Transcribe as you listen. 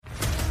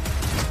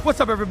What's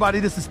up,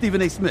 everybody? This is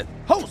Stephen A. Smith,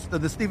 host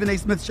of the Stephen A.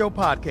 Smith Show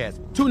podcast.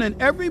 Tune in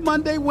every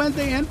Monday,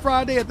 Wednesday, and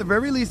Friday at the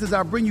very least as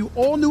I bring you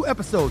all new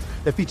episodes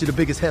that feature the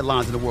biggest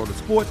headlines in the world of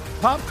sports,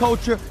 pop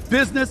culture,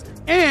 business,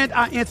 and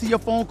I answer your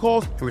phone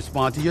calls and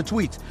respond to your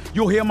tweets.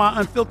 You'll hear my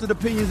unfiltered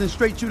opinions and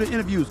straight-shooter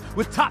interviews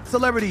with top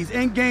celebrities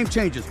and game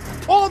changers.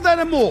 All that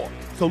and more.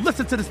 So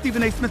listen to the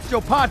Stephen A. Smith Show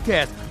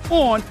podcast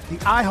on the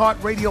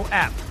iHeartRadio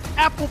app,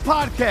 Apple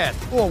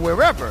Podcasts, or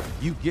wherever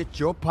you get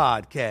your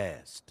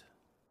podcast.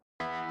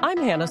 I'm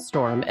Hannah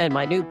Storm, and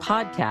my new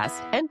podcast,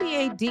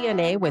 NBA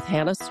DNA with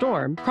Hannah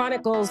Storm,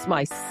 chronicles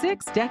my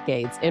 6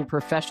 decades in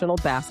professional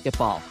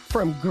basketball.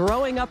 From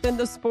growing up in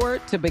the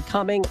sport to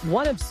becoming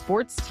one of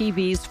sports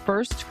TV's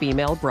first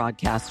female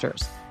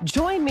broadcasters.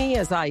 Join me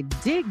as I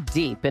dig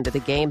deep into the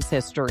game's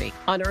history,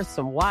 unearth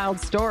some wild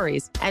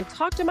stories, and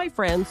talk to my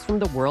friends from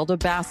the world of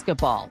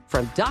basketball,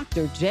 from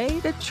Dr.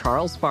 J to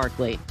Charles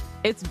Barkley.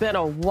 It's been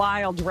a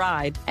wild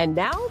ride, and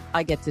now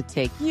I get to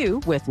take you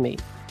with me.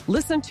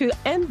 Listen to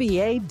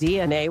NBA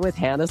DNA with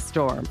Hannah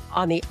Storm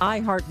on the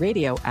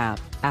iHeartRadio app,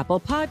 Apple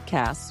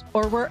Podcasts,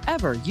 or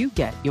wherever you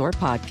get your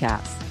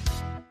podcasts.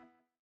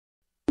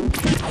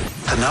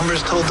 The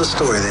numbers told the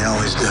story, they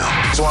always do.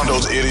 It's one of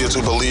those idiots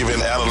who believe in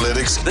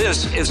analytics.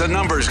 This is a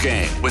numbers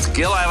game with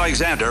Gil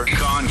Alexander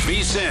on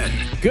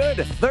VSiN. Good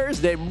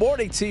Thursday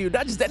morning to you.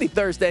 Not just any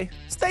Thursday,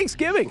 it's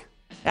Thanksgiving.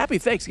 Happy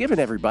Thanksgiving,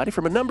 everybody,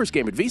 from a numbers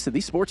game at VSiN,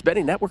 the sports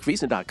betting network,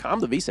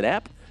 VSiN.com, the VSiN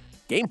app,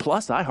 Game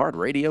Plus,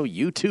 iHeartRadio,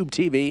 YouTube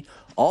TV,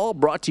 all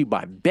brought to you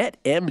by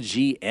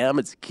BetMGM.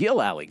 It's Gil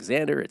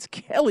Alexander, it's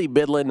Kelly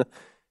Bidlin,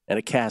 and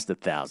a cast of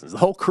thousands. The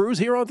whole crew's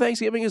here on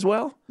Thanksgiving as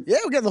well? Yeah,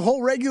 we got the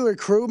whole regular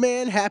crew,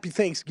 man. Happy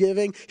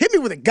Thanksgiving. Hit me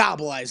with a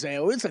gobble,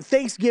 Isaiah. It's a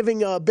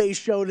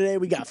Thanksgiving-based show today.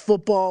 We got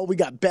football. We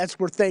got bets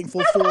we're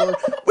thankful for.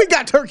 We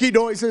got turkey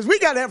noises. We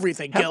got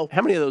everything, Gil.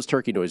 How many of those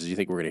turkey noises do you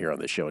think we're going to hear on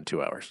this show in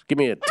 2 hours? Give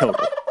me a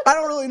total. I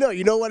don't really know.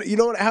 You know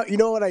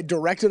what I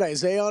directed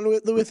Isaiah on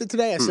with it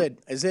today? I said,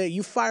 Isaiah,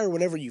 you fire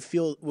whenever you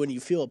feel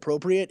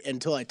appropriate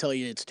until I tell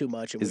you it's too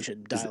much and we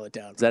should dial it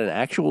down. Is that an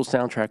actual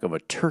soundtrack of a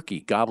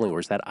turkey gobbling, or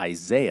is that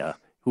Isaiah,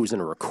 who's in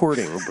a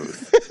recording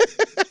booth,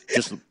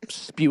 just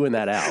spewing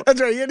that out?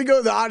 That's right. You had to go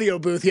to the audio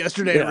booth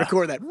yesterday to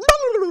record that.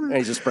 And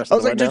he just pressed I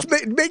was like, button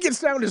just make it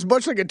sound as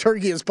much like a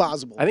turkey as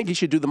possible. I think he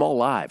should do them all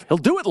live. He'll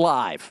do it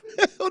live.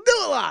 He'll do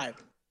it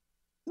live.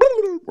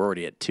 We're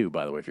already at 2,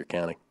 by the way, if you're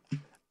counting.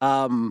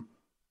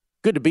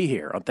 Good to be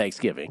here on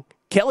Thanksgiving.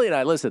 Kelly and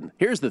I, listen,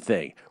 here's the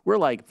thing. We're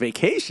like,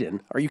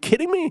 vacation? Are you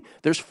kidding me?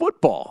 There's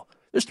football.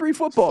 There's 3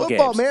 football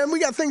games. Football, man. We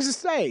got things to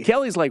say.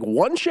 Kelly's like,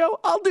 1 show?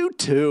 I'll do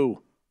 2.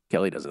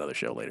 Kelly does another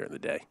show later in the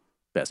day.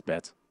 Best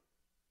bets.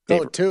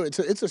 Oh, 2.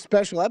 It's a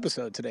special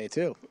episode today,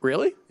 too.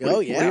 Really?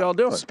 Oh, yeah. What are y'all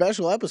doing?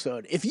 Special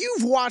episode. If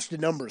you've watched a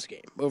numbers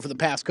game over the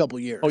past couple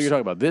years. Oh, you're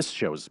talking about this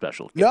show is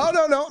special. No.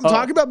 I'm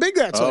talking about Big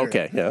Bets.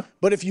 Okay, yeah.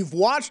 But if you've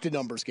watched a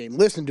numbers game,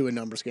 listened to a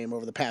numbers game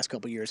over the past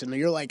couple years, and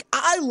you're like,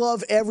 I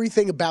love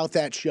everything about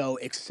that show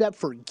except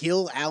for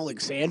Gil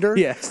Alexander.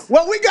 Yes.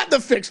 Well, we got the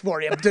fix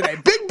for you today.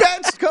 Big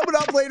Bets coming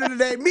up later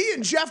today. Me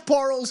and Jeff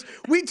Parles,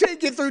 we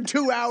take you through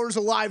 2 hours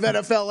of live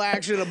NFL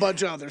action and a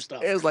bunch of other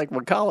stuff. It was like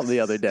McCollum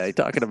the other day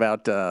talking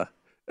about a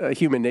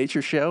Human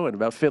Nature show and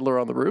about Fiddler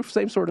on the Roof.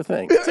 Same sort of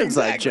thing. It's an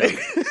inside joke.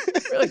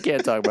 Really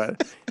can't talk about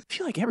it. I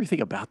feel like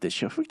everything about this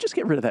show, if we just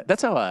get rid of that.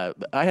 That's how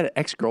I had an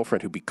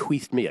ex-girlfriend who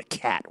bequeathed me a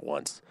cat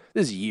once.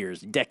 This is years,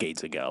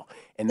 decades ago.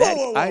 And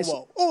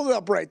Whoa. Hold it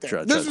up right there.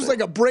 Trust this was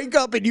like a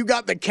breakup and you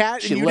got the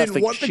cat and you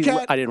didn't want the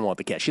cat? I didn't want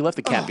the cat. She left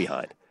the cat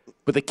behind.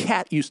 But the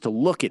cat used to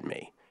look at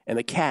me. And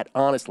the cat,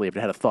 honestly, if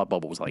it had a thought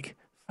bubble, was like,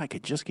 if I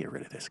could just get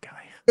rid of this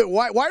guy.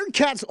 Why are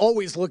cats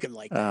always looking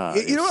like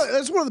that? You know what?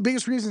 That's one of the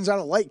biggest reasons I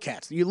don't like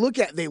cats. They look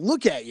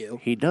at you.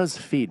 He does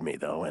feed me,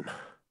 though, and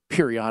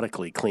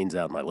periodically cleans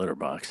out my litter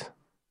box.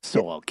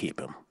 So I'll keep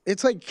him.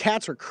 It's like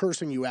cats are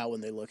cursing you out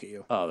when they look at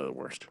you. Oh, they're the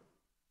worst.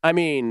 I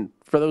mean,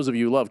 for those of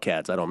you who love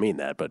cats, I don't mean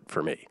that, but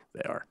for me,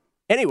 they are.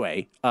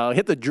 Anyway, let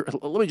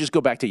me just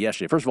go back to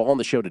yesterday. First of all, on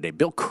the show today,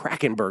 Bill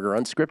Krackomberger,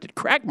 unscripted.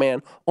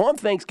 Crackman on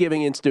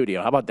Thanksgiving in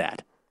studio. How about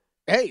that?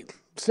 Hey,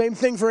 same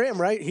thing for him,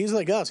 right? He's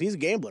like us. He's a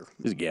gambler.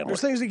 He's a gambler.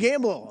 There's things to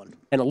gamble on.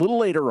 And a little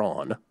later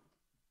on,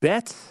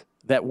 bets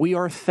that we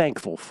are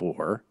thankful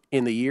for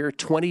in the year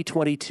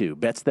 2022,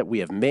 bets that we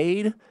have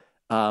made,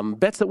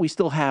 bets that we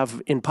still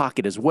have in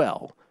pocket as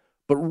well,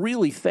 but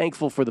really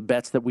thankful for the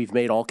bets that we've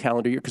made all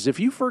calendar year. Because if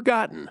you've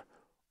forgotten,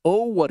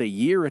 oh, what a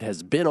year it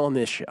has been on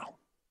this show.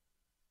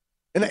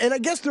 And I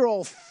guess they're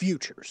all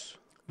futures.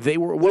 They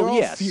were,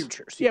 yes.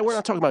 Futures. Yeah, we're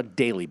not talking about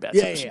daily bets.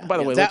 Yeah. By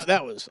the way,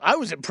 I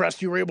was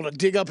impressed you were able to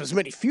dig up as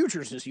many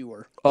futures as you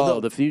were.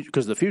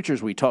 Because the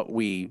futures we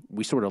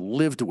sort of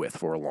lived with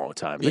for a long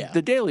time.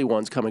 The daily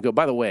ones come and go.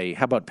 By the way,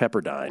 how about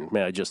Pepperdine,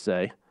 may I just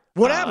say?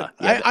 What happened?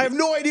 I have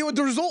no idea what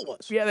the result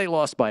was. Yeah, they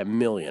lost by 1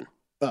 million.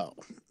 Oh.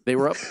 They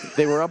were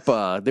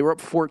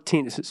up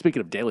 14. Speaking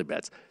of daily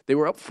bets, they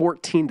were up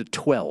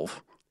 14-12.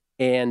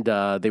 And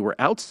they were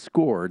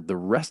outscored the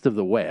rest of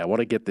the way. I want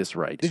to get this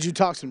right. Did you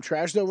talk some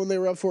trash, though, when they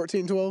were up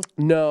 14-12?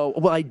 No.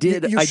 Well, I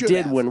did. You I should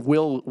did have. when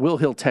Will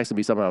Hill texted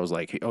me something. I was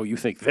like, oh, you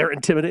think they're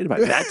intimidated by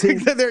that team?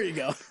 There you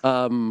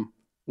go.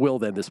 Will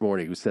then this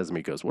morning, who says to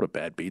me, goes, what a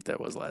bad beat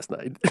that was last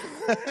night.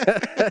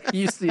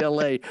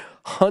 UCLA,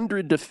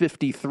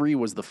 100-53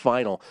 was the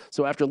final.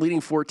 So after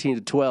leading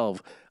 14-12,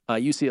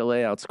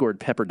 UCLA outscored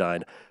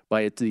Pepperdine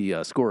by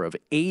the score of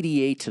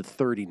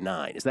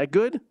 88-39. Is that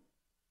good?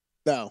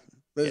 No,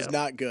 this is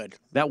not good.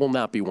 That will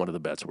not be one of the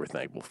bets we're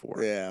thankful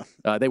for. Yeah.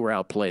 They were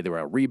outplayed. They were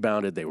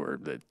out-rebounded. They were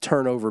the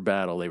turnover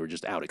battle. They were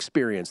just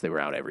out-experienced. They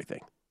were out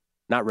everything.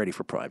 Not ready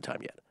for prime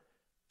time yet.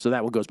 So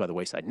that one goes by the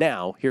wayside.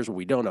 Now, here's what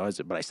we don't know,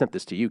 but I sent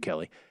this to you,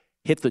 Kelly.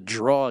 Hit the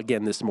draw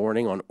again this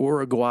morning on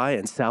Uruguay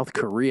and South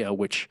Korea,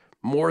 which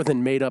more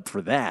than made up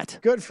for that.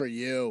 Good for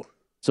you.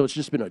 So it's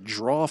just been a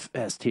draw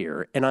fest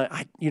here. And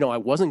I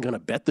wasn't going to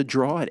bet the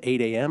draw at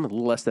 8 a.m., a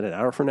little less than an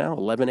hour from now,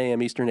 11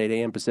 a.m. Eastern, 8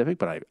 a.m. Pacific,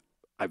 but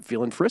I'm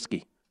feeling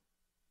frisky.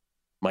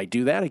 Might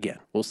do that again.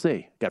 We'll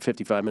see. Got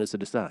 55 minutes to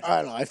decide. I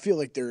don't know. I feel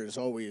like there is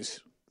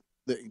always,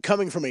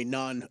 coming from a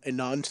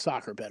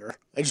non-soccer bettor,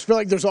 I just feel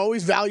like there's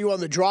always value on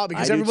the draw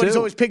because everybody's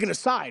always picking a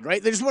side,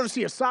 right? They just want to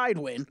see a side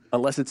win.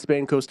 Unless it's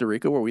Spain, Costa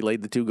Rica, where we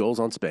laid the 2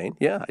 goals on Spain.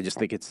 Yeah, I just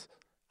think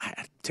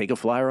I take a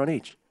flyer on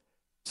each.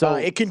 So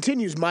it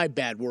continues my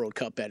bad World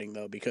Cup betting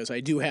though, because I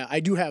do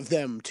have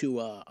them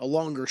to a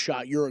longer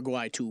shot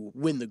Uruguay to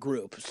win the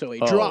group. So a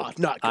draw,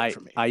 not good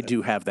for me. I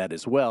do have that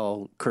as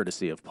well,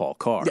 courtesy of Paul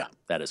Carr. Yeah,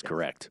 that is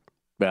correct.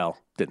 Well,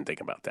 didn't think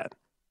about that.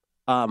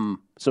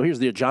 So here's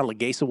the John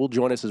Legasa will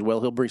join us as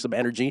well. He'll bring some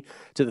energy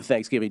to the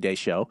Thanksgiving Day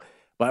show.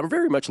 But I'm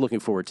very much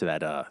looking forward to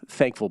that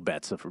thankful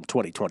bets from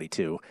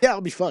 2022. Yeah,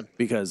 it'll be fun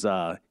because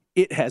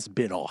it has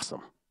been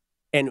awesome,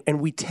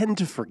 and we tend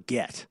to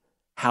forget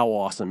how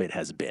awesome it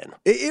has been.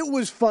 It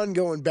was fun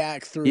going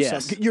back through.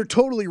 Yes. Some. You're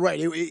totally right.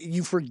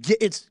 You forget.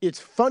 It's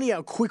funny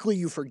how quickly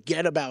you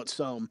forget about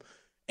some.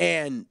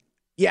 And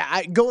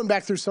yeah, going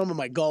back through some of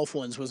my golf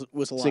ones was a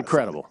lot. It's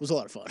incredible. It was a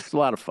lot of fun. It's a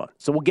lot of fun.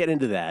 So we'll get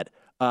into that.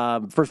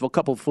 First of all, a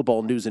couple of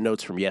football news and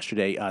notes from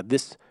yesterday.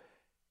 This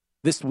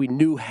we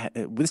knew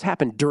this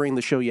happened during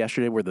the show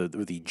yesterday, where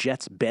the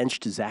Jets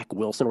benched Zach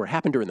Wilson. Or it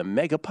happened during the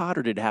Megapod,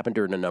 or did it happen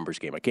during a numbers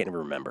game? I can't even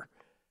remember.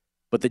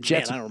 But the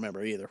Jets, I don't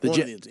remember either.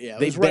 It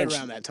was right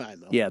around that time,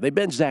 though. Yeah, they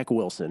benched Zach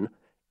Wilson,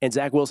 and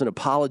Zach Wilson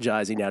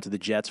apologizing now to the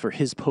Jets for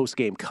his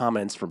post-game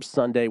comments from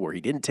Sunday, where he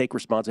didn't take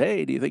response.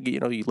 Hey, do you think you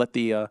let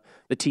the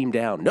team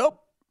down?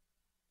 Nope,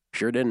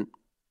 sure didn't.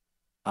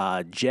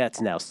 Jets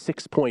now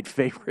 6-point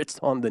favorites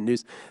on the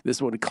news.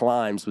 This one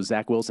climbs with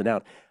Zach Wilson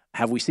out.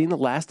 Have we seen the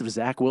last of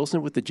Zach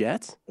Wilson with the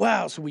Jets?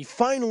 Wow, so we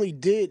finally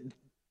did.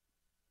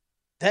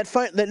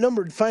 That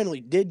number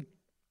finally did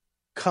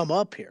come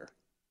up here.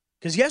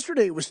 Because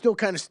yesterday it was still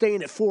kind of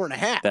staying at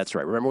 4.5. That's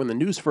right. Remember when the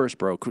news first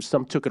broke,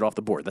 some took it off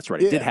the board. That's right.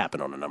 It did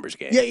happen on a numbers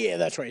game. Yeah,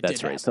 that's right.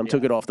 That's right. Some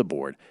took it off the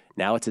board.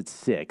 Now it's at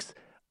 6.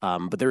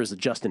 But there is a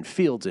Justin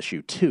Fields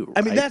issue too.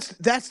 I mean, that's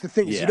the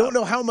thing. Is you don't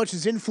know how much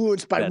is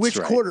influenced by which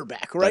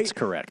quarterback, right? That's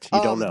correct.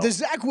 You don't know. The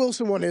Zach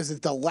Wilson one is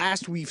the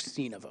last we've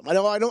seen of him.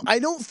 I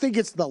don't think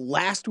it's the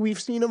last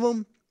we've seen of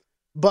him,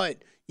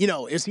 but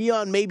is he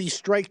on maybe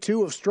strike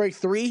 2 of strike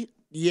 3?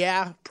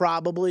 Yeah,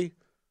 probably.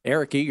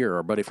 Eric Eager,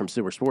 our buddy from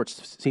Silver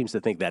Sports, seems to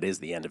think that is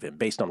the end of him,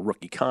 based on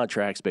rookie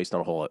contracts, based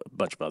on a whole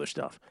bunch of other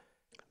stuff.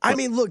 I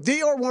mean, look,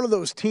 they are one of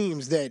those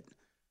teams that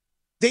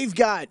they've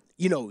got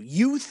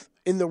youth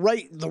in the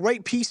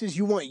right pieces.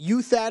 You want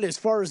youth at as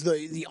far as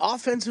the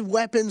offensive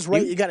weapons,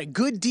 right? You got a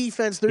good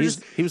defense.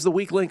 He was the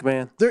weak link,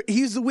 man.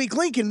 He's the weak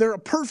link, and they're a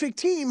perfect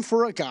team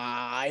for a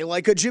guy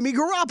like a Jimmy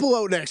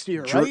Garoppolo next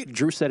year, right?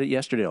 Drew said it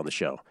yesterday on the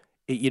show.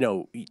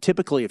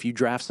 Typically, if you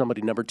draft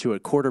somebody number 2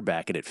 at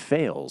quarterback and it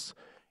fails,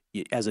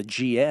 as a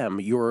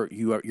GM, your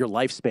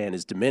lifespan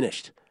is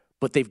diminished.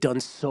 But they've done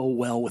so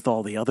well with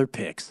all the other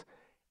picks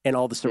and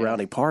all the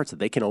surrounding parts that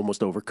they can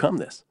almost overcome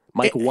this.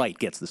 Mike White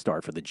gets the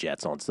start for the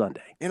Jets on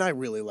Sunday. And I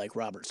really like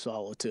Robert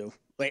Saleh, too.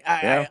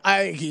 I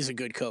think he's a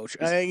good coach.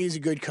 I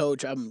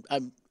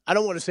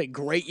don't want to say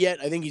great yet.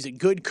 I think he's a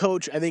good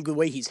coach. I think the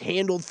way he's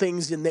handled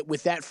things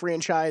with that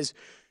franchise,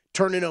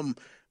 turning them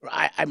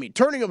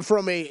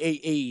from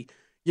a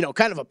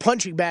kind of a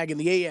punching bag in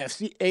the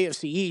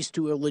AFC East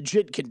to a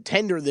legit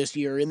contender this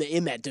year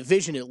in that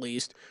division, at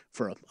least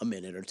for a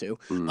minute or two.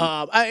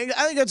 I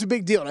think that's a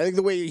big deal. And I think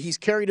the way he's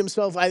carried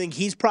himself, I think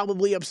he's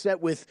probably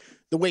upset with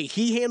the way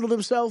he handled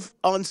himself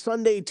on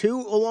Sunday too,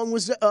 along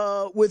with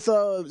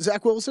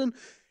Zach Wilson.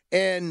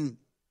 And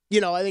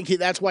I think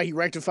that's why he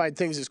rectified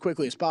things as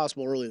quickly as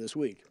possible early this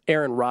week.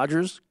 Aaron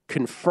Rodgers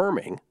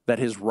confirming that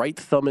his right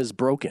thumb is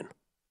broken.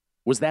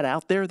 Was that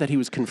out there that he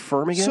was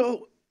confirming it?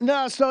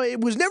 No, so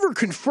it was never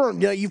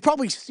confirmed. You've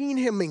probably seen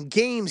him in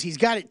games. He's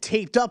got it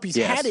taped up. He's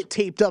had it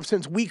taped up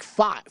since week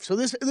 5. So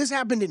this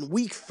happened in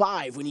week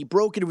 5 when he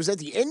broke it. It was at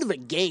the end of a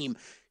game.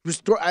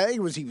 he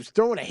was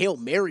throwing a Hail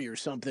Mary or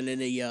something,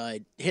 and he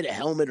hit a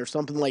helmet or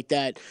something like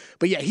that.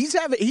 But yeah, he's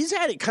had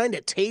it kind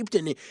of taped,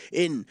 and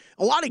in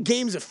a lot of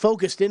games have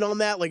focused in on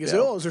that. Like, is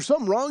there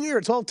something wrong here?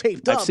 It's all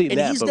taped up. I've seen and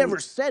that, he's never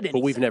said anything.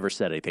 But we've never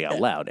said anything out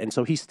loud. And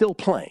so he's still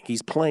playing.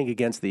 He's playing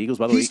against the Eagles.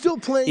 By the way, he's still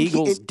playing.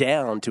 Eagles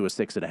down to a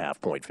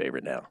 6.5-point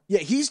favorite now. Yeah,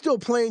 he's still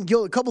playing.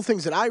 Gil, a couple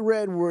things that I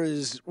read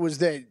was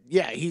that,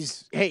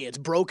 it's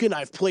broken.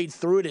 I've played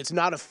through it. It's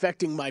not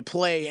affecting my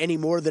play any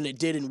more than it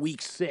did in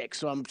week 6,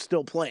 so I'm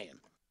still playing.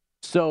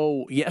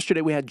 So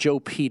yesterday we had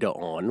Joe Pita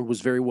on. It was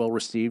very well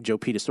received. Joe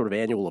Pita's sort of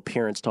annual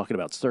appearance talking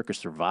about Circa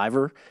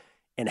Survivor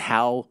and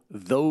how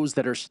those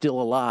that are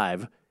still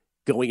alive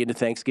going into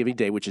Thanksgiving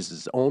Day, which is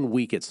his own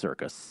week at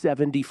Circa,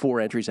 74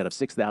 entries out of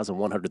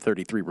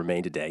 6,133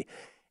 remain today,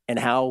 and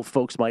how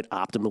folks might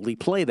optimally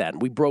play that.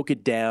 And we broke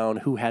it down,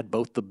 who had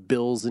both the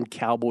Bills and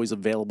Cowboys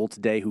available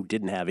today, who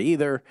didn't have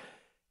either.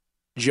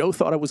 Joe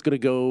thought it was going to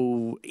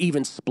go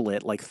even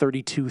split, like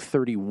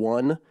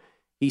 32-31.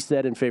 He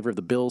said in favor of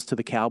the Bills to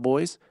the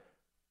Cowboys.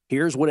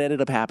 Here's what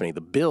ended up happening.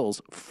 The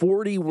Bills,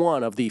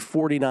 41 of the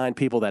 49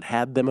 people that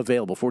had them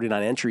available,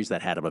 49 entries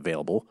that had them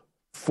available,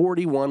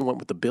 41 went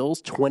with the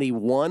Bills,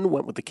 21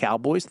 went with the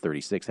Cowboys,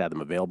 36 had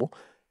them available.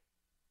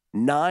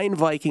 9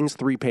 Vikings,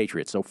 3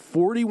 Patriots. So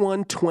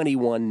 41,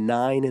 21,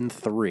 9, and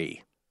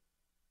 3.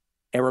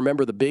 And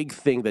remember the big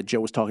thing that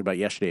Joe was talking about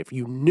yesterday. If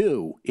you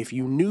knew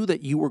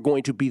that you were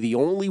going to be the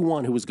only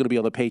one who was going to be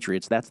on the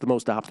Patriots, that's the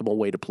most optimal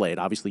way to play it.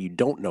 Obviously, you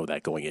don't know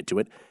that going into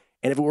it.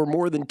 And if it were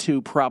more than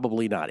 2,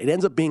 probably not. It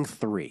ends up being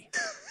 3.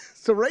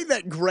 So right in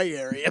that gray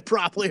area,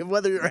 probably, of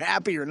whether you're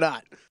happy or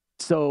not.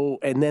 So,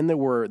 and then there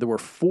were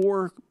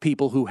 4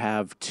 people who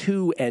have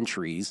 2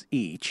 entries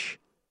each.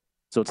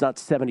 So it's not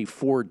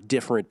 74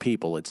 different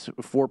people. It's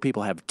 4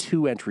 people have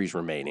 2 entries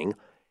remaining.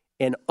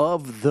 And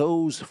of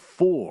those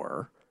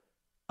 4...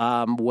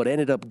 what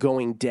ended up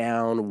going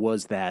down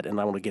was that,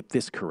 and I want to get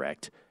this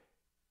correct,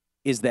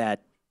 is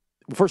that,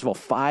 first of all,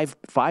 five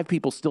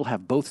people still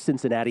have both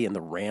Cincinnati and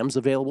the Rams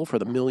available for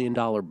the $1 million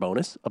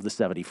bonus of the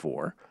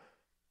 74.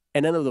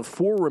 And then of the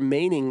 4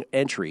 remaining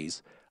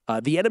entries,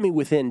 the enemy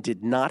within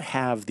did not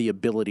have the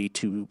ability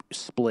to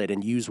split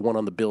and use one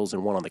on the Bills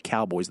and one on the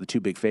Cowboys, the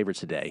 2 big favorites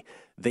today.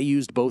 They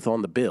used both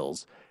on the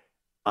Bills.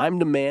 I'm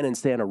the Man in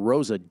Santa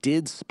Rosa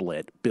did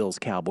split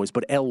Bills-Cowboys,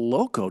 but El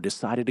Loco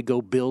decided to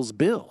go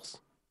Bills-Bills.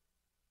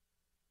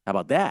 How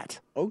about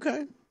that?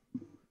 Okay.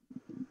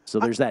 So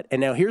there's that.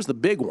 And now here's the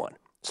big one.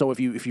 So if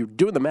you're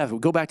doing the math, we'll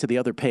go back to the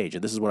other page,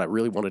 and this is what I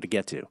really wanted to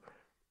get to.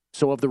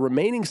 So of the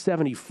remaining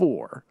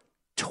 74,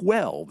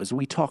 12, as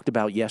we talked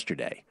about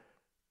yesterday,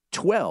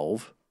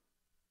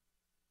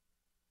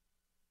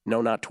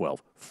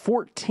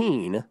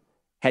 14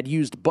 had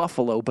used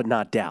Buffalo but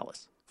not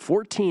Dallas.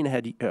 14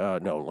 had,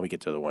 let me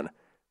get to the one.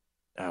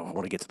 I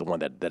want to get to the one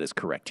that is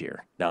correct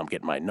here. Now I'm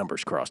getting my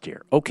numbers crossed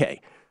here. Okay.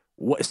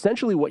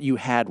 Essentially what you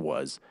had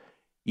was,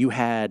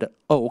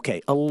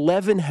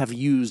 11 have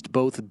used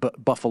both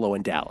Buffalo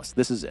and Dallas.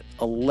 This is it.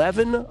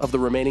 11 of the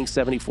remaining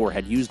 74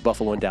 had used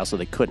Buffalo and Dallas, so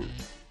they couldn't.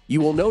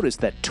 You will notice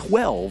that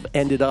 12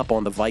 ended up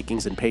on the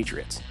Vikings and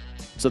Patriots.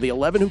 So the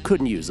 11 who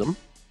couldn't use them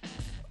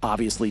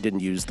obviously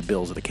didn't use the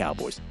Bills or the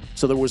Cowboys.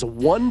 So there was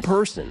one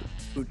person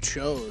who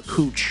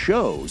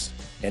chose,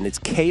 and it's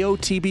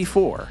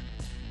KOTB4.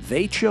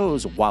 They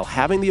chose, while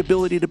having the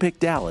ability to pick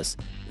Dallas,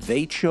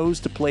 they chose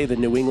to play the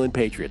New England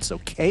Patriots. So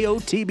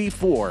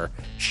KOTB4,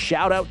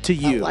 shout out to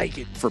you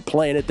for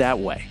playing it that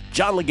way.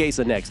 John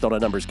Legasa next on A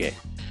Numbers Game.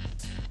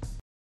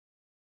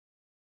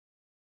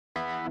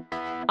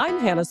 I'm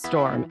Hannah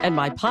Storm, and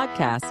my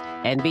podcast,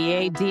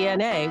 NBA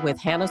DNA with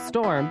Hannah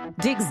Storm,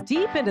 digs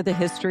deep into the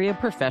history of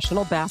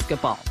professional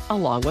basketball,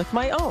 along with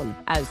my own,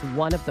 as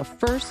one of the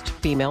first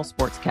female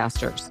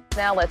sportscasters.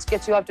 Now let's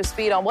get you up to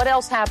speed on what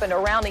else happened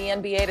around the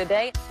NBA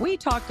today. We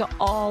talked to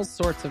all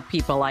sorts of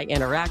people I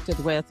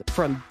interacted with,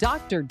 from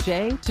Dr.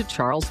 J to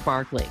Charles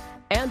Barkley,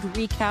 and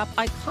recap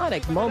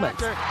iconic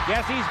moments.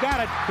 Yes, he's got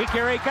it.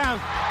 Here he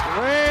comes.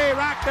 Way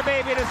rock the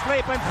baby to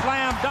sleep and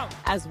slam dunk.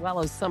 As well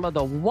as some of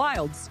the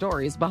wild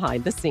stories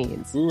behind the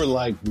scenes. We were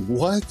like,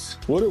 what?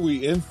 What are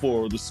we in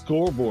for? The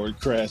scoreboard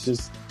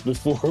crashes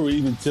before we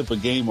even tip a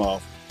game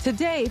off.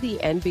 Today, the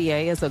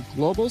NBA is a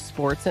global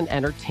sports and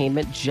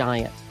entertainment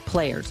giant.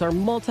 Players are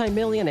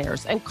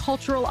multimillionaires and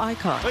cultural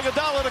icons.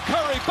 Iguodala to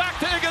Curry, back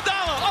to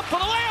Iguodala, up for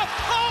the layup.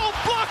 Oh,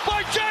 blocked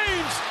by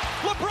James.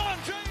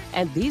 LeBron James.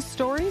 And these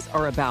stories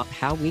are about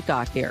how we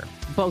got here,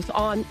 both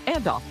on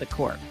and off the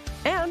court.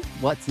 And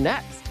what's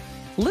next?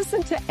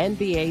 Listen to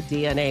NBA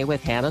DNA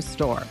with Hannah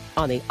Storm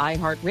on the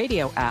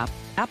iHeartRadio app,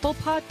 Apple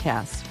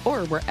Podcasts,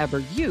 or wherever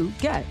you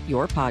get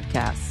your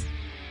podcasts.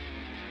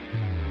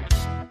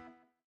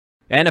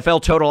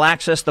 NFL Total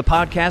Access, the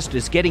podcast,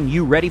 is getting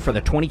you ready for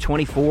the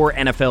 2024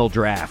 NFL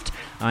Draft.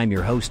 I'm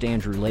your host,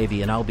 Andrew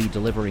Levy, and I'll be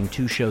delivering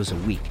 2 shows a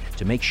week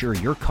to make sure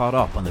you're caught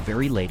up on the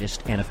very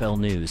latest NFL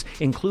news,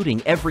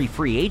 including every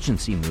free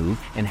agency move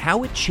and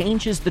how it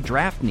changes the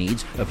draft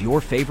needs of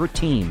your favorite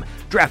team.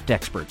 Draft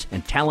experts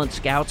and talent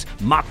scouts,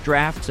 mock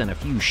drafts, and a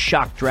few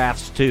shock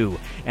drafts, too.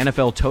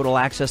 NFL Total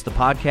Access, the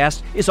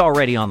podcast, is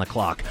already on the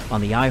clock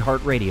on the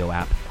iHeartRadio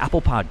app,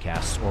 Apple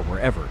Podcasts, or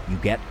wherever you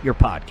get your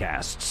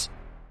podcasts.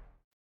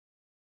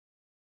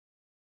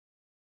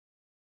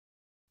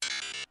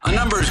 A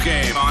numbers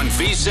game on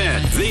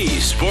VSiN, the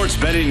Sports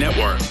Betting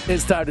Network.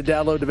 It's time to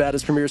download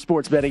Nevada's premier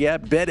sports betting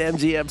app,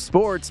 BetMGM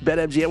Sports.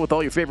 BetMGM with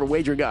all your favorite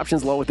wagering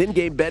options, along with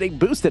in-game betting,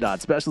 boosted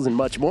odds specials, and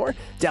much more.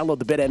 Download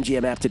the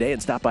BetMGM app today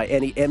and stop by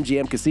any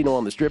MGM casino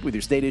on the Strip with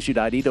your state-issued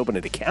ID to open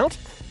an account.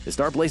 To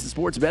start placing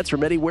sports bets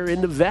from anywhere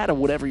in Nevada,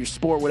 whatever your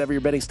sport, whatever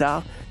your betting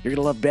style, you're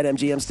going to love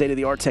BetMGM's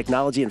state-of-the-art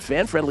technology and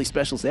fan-friendly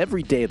specials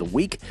every day of the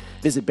week.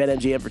 Visit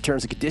BetMGM for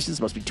terms and conditions.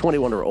 Must be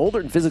 21 or older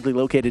and physically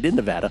located in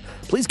Nevada.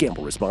 Please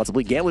gamble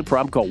responsibly. Gambling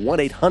problem, call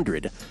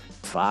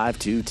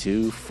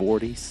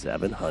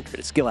 1-800-522-4700.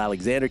 It's Gil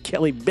Alexander,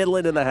 Kelly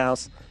Bidlin in the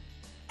house.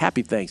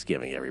 Happy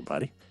Thanksgiving,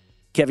 everybody.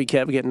 Kev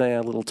getting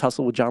a little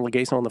tussle with John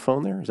Legase on the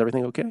phone there. Is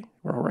everything okay?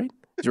 We're all right?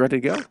 Is it ready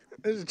to go?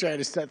 I was trying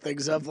to set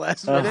things up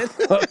last minute.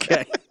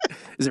 Okay.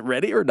 Is it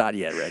ready or not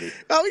yet ready?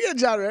 Oh, we got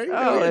John ready.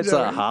 It's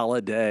a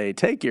holiday.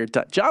 Take your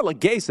time. John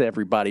Legase,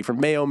 everybody, from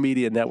Mayo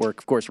Media Network,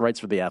 of course,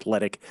 writes for The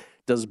Athletic,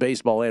 does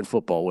baseball and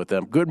football with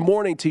them. Good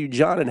morning to you,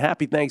 John, and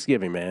happy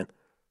Thanksgiving, man.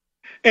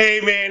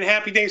 Hey, man,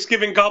 happy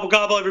Thanksgiving, gobble,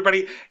 gobble,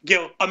 everybody.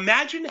 Gil,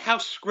 imagine how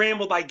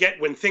scrambled I get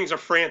when things are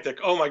frantic.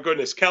 Oh, my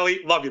goodness. Kelly,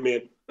 love you,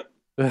 man.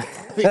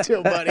 Me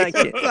too, buddy.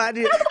 glad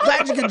you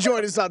can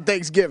join us on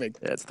Thanksgiving.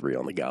 That's 3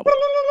 on the gobble.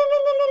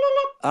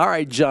 All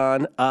right,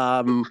 John.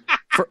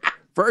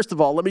 First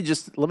of all, let me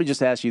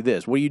just ask you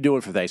this. What are you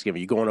doing for Thanksgiving?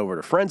 You going over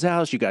to a friend's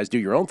house? You guys do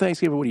your own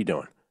Thanksgiving? What are you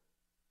doing?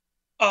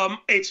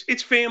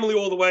 It's family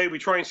all the way. We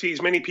try and see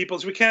as many people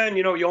as we can.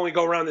 You know, you only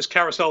go around this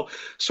carousel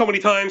so many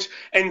times.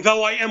 And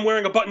though I am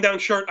wearing a button-down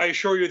shirt, I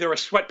assure you there are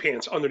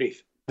sweatpants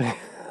underneath. Well,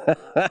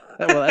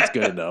 that's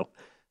good to know.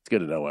 It's good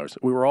to know.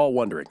 We were all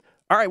wondering.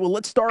 All right, well,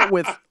 let's start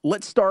with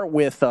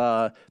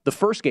the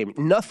first game.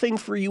 Nothing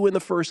for you in the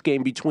first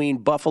game between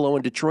Buffalo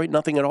and Detroit?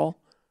 Nothing at all?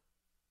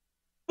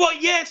 Well,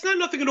 yeah, it's not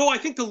nothing at all. I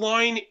think the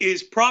line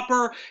is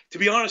proper. To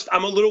be honest,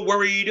 I'm a little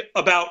worried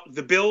about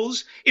the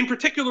Bills, in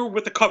particular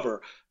with the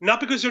cover. Not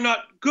because they're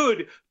not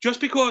good,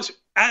 just because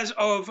as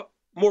of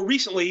more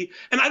recently,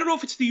 and I don't know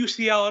if it's the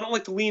UCL, I don't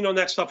like to lean on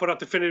that stuff without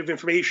definitive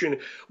information,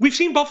 we've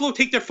seen Buffalo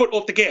take their foot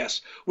off the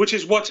gas, which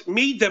is what's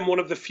made them one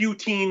of the few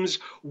teams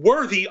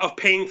worthy of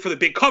paying for the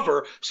big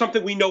cover,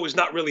 something we know is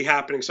not really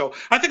happening. So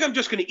I think I'm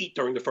just going to eat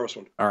during the first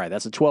one. All right,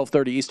 that's a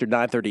 12:30 Eastern,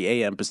 9:30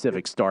 a.m.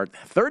 Pacific start.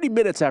 30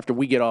 minutes after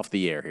we get off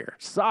the air here.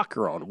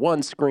 Soccer on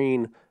one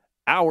screen,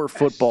 our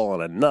football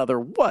on another.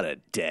 What a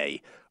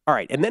day. All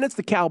right, and then it's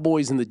the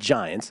Cowboys and the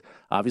Giants.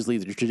 Obviously,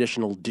 the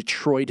traditional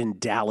Detroit and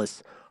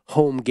Dallas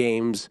home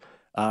games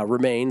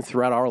remain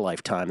throughout our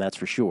lifetime, that's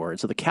for sure. And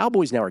so the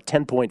Cowboys now are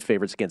 10-point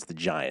favorites against the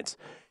Giants.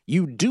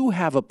 You do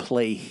have a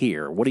play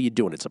here. What are you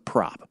doing? It's a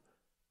prop.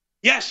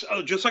 Yes,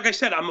 just like I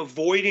said, I'm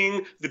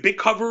avoiding the big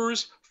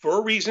covers for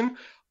a reason.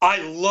 I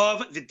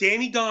love the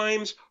Danny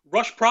Dimes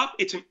rush prop.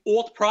 It's an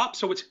alt prop,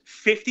 so it's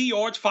 50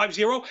 yards,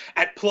 5-0,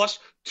 at plus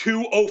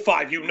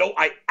 205. You know,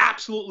 I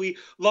absolutely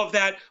love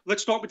that.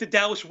 Let's start with the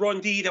Dallas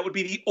run D. That would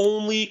be the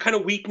only kind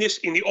of weakness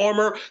in the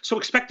armor, so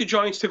expect the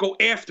Giants to go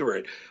after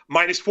it.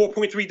 Minus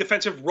 4.3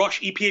 defensive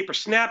rush EPA per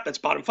snap. That's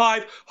bottom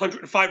 5.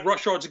 105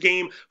 rush yards a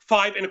game,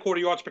 5.25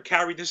 yards per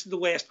carry. This is the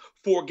last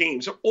 4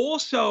 games. They're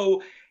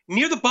also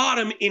near the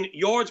bottom in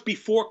yards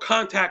before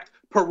contact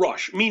per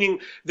rush, meaning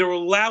they're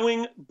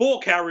allowing ball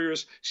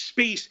carriers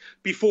space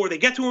before they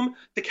get to them.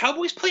 The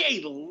Cowboys play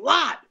a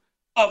lot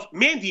of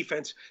man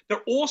defense.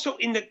 They're also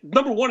in the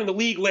number 1 in the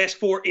league last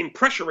 4 in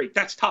pressure rate.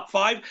 That's top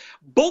 5.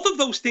 Both of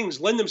those things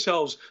lend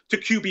themselves to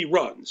QB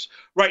runs,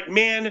 right?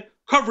 Man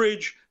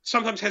coverage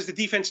sometimes has the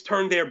defense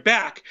turn their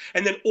back,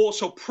 and then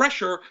also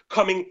pressure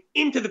coming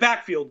into the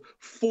backfield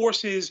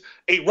forces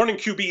a running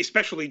QB,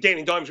 especially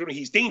Danny Dimes when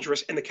he's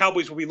dangerous, and the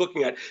Cowboys will be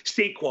looking at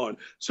Saquon.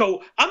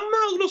 So I'm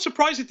a little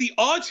surprised at the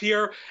odds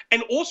here,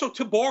 and also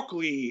to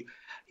Barkley.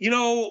 You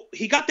know,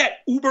 he got that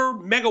uber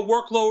mega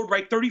workload,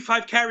 right?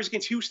 35 carries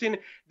against Houston.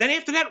 Then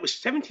after that, it was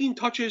 17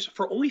 touches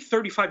for only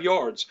 35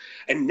 yards.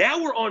 And now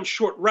we're on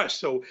short rest.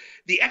 So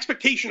the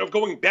expectation of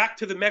going back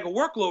to the mega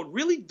workload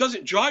really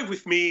doesn't jive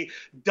with me.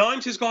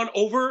 Dimes has gone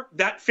over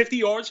that 50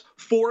 yards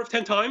 4 of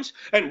 10 times.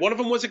 And one of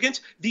them was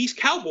against these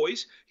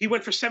Cowboys. He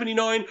went for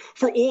 79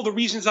 for all the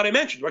reasons that I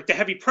mentioned, right? The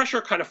heavy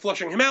pressure kind of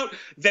flushing him out,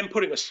 then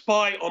putting a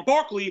spy on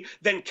Barkley,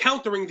 then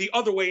countering the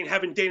other way and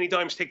having Danny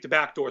Dimes take the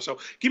back door. So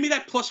give me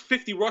that plus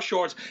 50 rush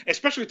yards,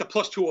 especially at the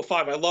plus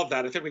 205. I love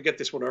that. I think we get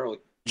this one early.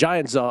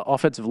 Giants'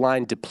 offensive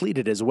line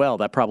depleted as well.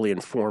 That probably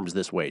informs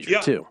this wager,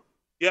 too.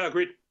 Yeah,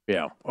 agreed.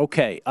 Yeah.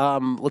 Okay.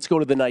 Let's go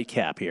to the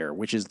nightcap here,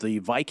 which is the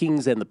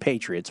Vikings and the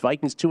Patriots.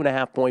 Vikings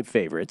 2.5-point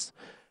favorites.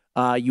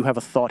 You have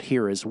a thought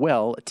here as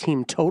well. A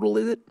team total,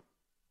 is it?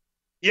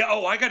 Yeah,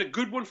 I got a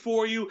good one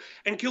for you.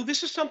 And Gil,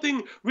 this is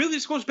something really,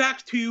 this goes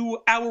back to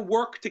our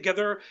work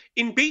together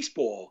in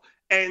baseball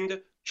and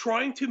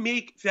trying to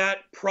make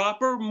that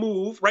proper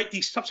move, right?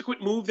 The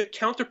subsequent move, the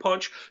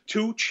counterpunch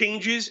to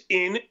changes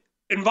in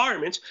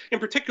environments, in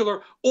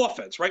particular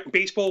offense, right? In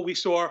baseball, we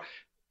saw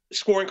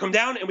scoring come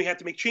down and we had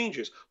to make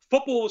changes.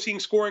 Football is seeing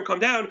scoring come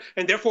down,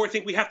 and therefore I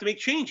think we have to make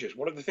changes.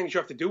 One of the things you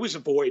have to do is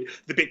avoid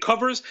the big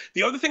covers.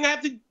 The other thing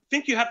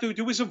you have to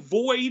do is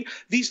avoid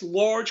these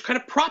large kind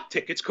of prop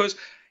tickets, because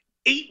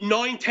 8,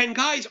 9, 10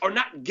 guys are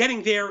not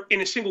getting there in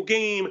a single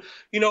game.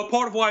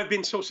 Part of why I've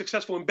been so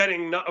successful in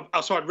betting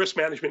outside risk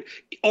management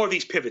are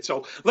these pivots.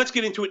 So let's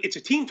get into it. It's a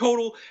team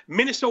total.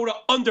 Minnesota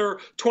under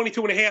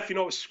 22.5.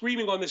 I was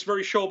screaming on this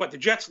very show about the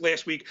Jets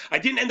last week. I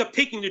didn't end up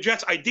taking the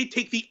Jets. I did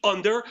take the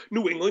under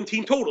New England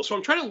team total. So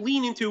I'm trying to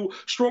lean into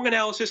strong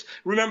analysis.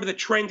 Remember, the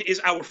trend is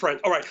our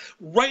friend. All right.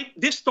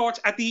 This starts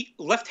at the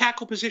left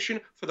tackle position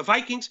for the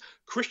Vikings.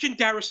 Christian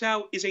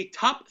Darrisaw is a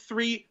top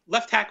 3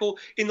 left tackle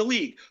in the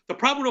league. The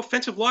problem with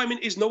offensive linemen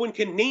is no one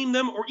can name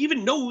them or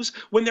even knows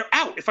when they're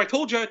out. If I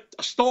told you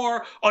a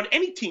star on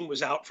any team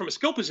was out from a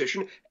skill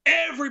position,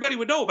 everybody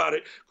would know about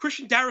it.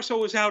 Christian Darrisaw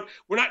was out.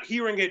 We're not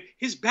hearing it.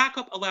 His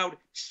backup allowed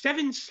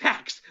 7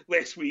 sacks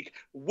last week.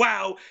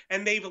 Wow.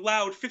 And they've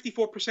allowed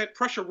 54%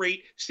 pressure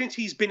rate since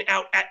he's been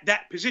out at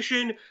that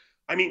position.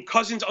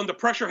 Cousins under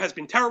pressure has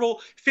been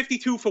terrible.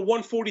 52 for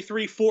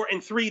 143,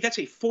 4-3. That's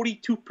a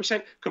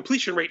 42%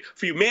 completion rate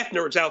for you math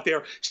nerds out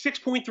there.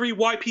 6.3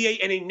 YPA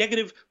and a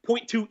negative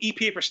 0.2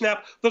 EPA per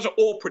snap. Those are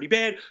all pretty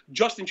bad.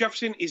 Justin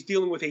Jefferson is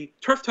dealing with a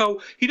turf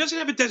toe. He doesn't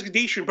have a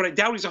designation, but I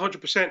doubt he's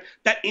 100%.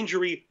 That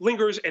injury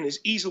lingers and is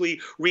easily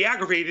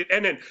re-aggravated.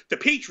 And then the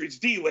Patriots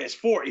D last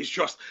 4 is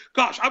just,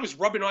 gosh, I was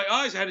rubbing my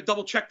eyes. I had to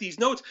double check these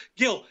notes.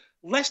 Gil,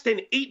 less than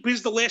 8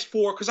 wins the last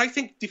 4, because I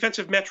think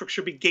defensive metrics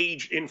should be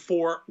gauged in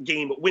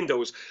 4-game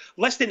windows.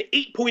 Less than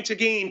 8 points a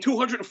game,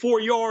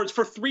 204 yards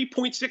for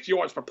 3.6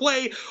 yards per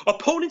play.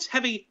 Opponents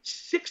have a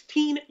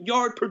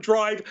 16-yard per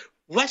drive.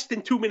 Less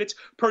than 2 minutes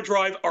per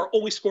drive, are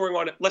only scoring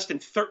on less than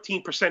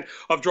 13%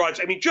 of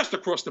drives. Just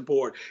across the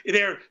board.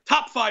 They're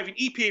top 5 in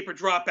EPA per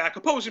dropback,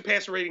 opposing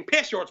passer rating,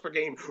 pass yards per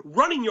game,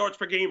 running yards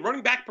per game,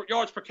 running back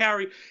yards per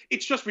carry.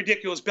 It's just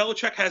ridiculous.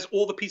 Belichick has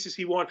all the pieces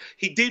he wants.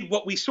 He did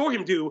what we saw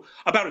him do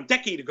about a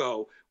decade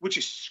ago, which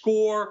is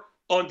score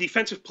on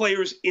defensive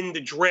players in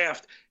the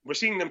draft. We're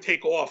seeing them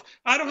take off.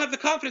 I don't have the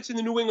confidence in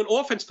the New England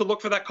offense to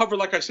look for that cover,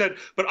 like I said,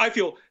 but I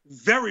feel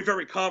very,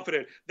 very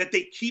confident that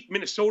they keep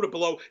Minnesota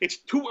below. It's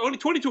only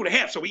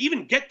 22.5, so we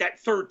even get that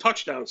third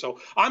touchdown. So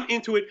I'm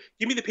into it.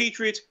 Give me the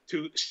Patriots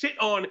to sit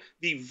on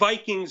the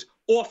Vikings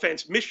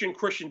offense, Michigan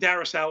Christian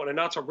Darrisaw, and a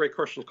not-so-great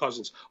Christian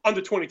Cousins,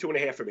 under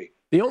 22.5 for me.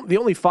 The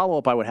only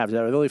follow-up I would have to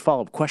that, or the only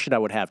follow-up question I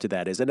would have to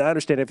that is, and I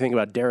understand everything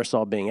about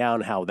Darrisaw being out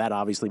and how that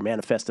obviously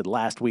manifested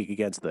last week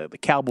against the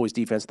Cowboys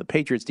defense. The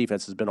Patriots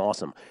defense has been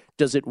awesome.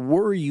 Does it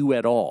worry you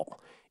at all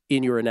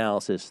in your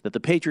analysis that the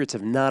Patriots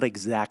have not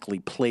exactly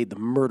played the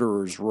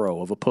murderer's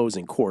row of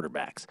opposing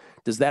quarterbacks?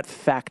 Does that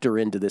factor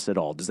into this at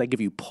all? Does that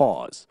give you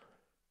pause?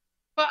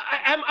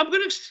 I'm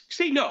going to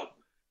say no.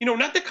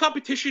 Not that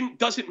competition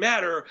doesn't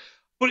matter,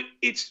 but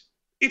it's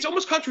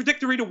almost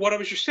contradictory to what I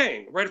was just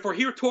saying, right? If we're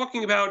here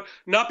talking about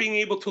not being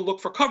able to look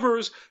for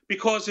covers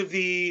because of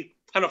the,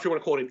 I don't know if you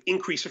want to call it an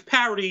increase of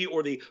parity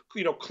or the,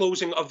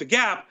 closing of the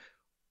gap,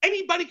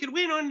 anybody could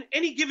win on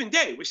any given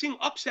day. We're seeing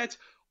upsets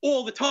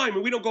all the time,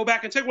 and we don't go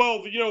back and say,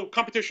 well,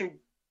 competition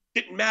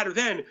didn't matter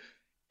then.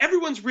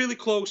 Everyone's really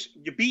close.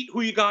 You beat who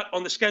you got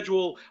on the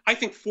schedule. I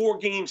think 4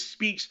 games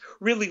speaks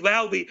really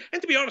loudly.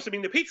 And to be honest,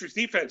 the Patriots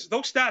defense,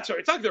 those stats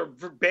it's not like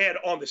they're bad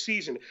on the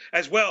season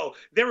as well.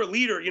 They're a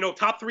leader,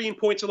 top 3 in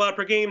points allowed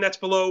per game. That's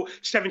below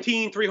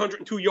 17,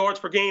 302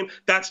 yards per game.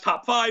 That's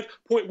top 5,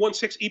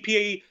 0.16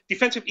 EPA,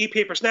 defensive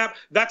EPA per snap.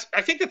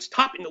 I think that's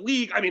top in the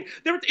league.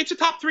 It's a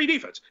top 3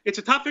 defense. It's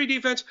a top 3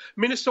 defense.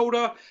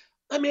 Minnesota,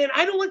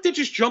 I don't like to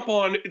just jump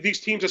on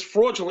these teams as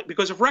fraudulent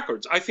because of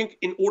records. I think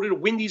in order to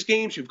win these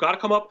games, you've got to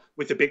come up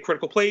with the big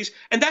critical plays.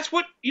 And that's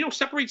what,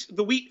 separates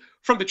the wheat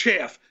from the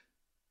chaff.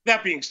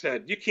 That being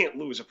said, you can't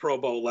lose a Pro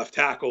Bowl left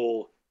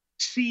tackle,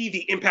 see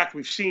the impact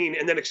we've seen,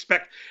 and then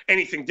expect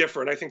anything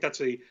different. I think that's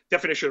a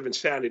definition of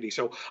insanity.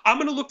 So I'm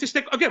going to look to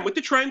stick, again, with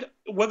the trend,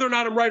 whether or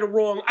not I'm right or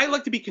wrong. I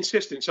like to be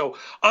consistent. So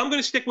I'm going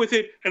to stick with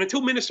it. And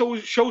until Minnesota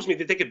shows me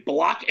that they could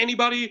block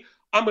anybody,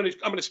 I'm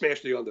gonna smash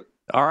the under.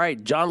 All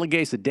right, John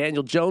Legasa,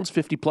 Daniel Jones,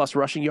 50-plus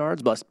rushing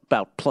yards,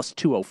 about plus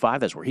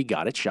 205. That's where he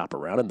got it. Shop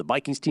around. And the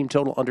Vikings team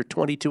total under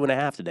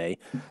 22.5 today.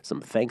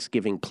 Some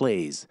Thanksgiving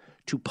plays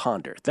to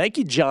ponder. Thank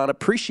you, John.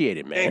 Appreciate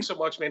it, man. Thanks so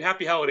much, man.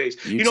 Happy holidays.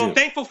 You too. I'm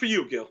thankful for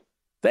you, Gil.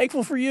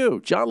 Thankful for you.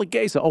 John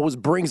Legasa always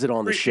brings it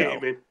on the show.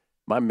 Appreciate it, man.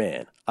 My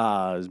man.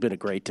 It's been a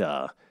great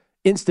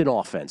instant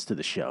offense to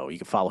the show. You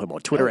can follow him on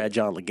Twitter at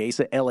John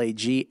Legasa,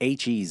 Laghezza.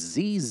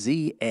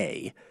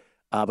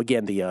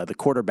 Again, the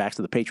quarterbacks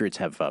of the Patriots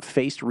have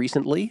faced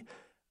recently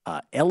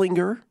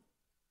Ellinger,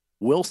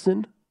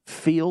 Wilson,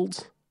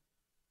 Fields,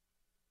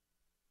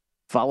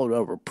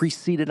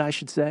 preceded, I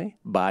should say,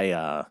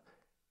 by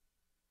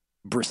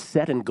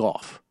Brissett and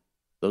Goff.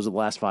 Those are the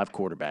last 5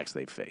 quarterbacks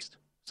they've faced.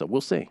 So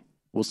we'll see.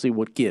 We'll see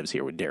what gives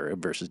here with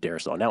versus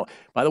Darrisaw. Now,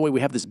 by the way,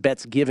 we have this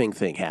bets giving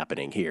thing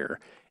happening here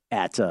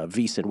at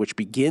VSiN, which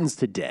begins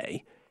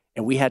today.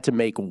 And we had to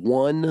make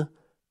one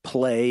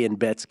play in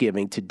bets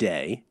giving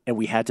today, and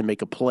we have to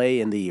make a play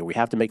in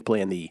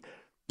the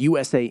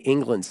USA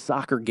England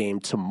soccer game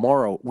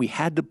tomorrow. We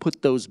had to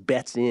put those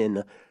bets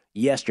in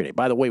yesterday.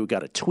 By the way, we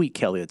got a tweet,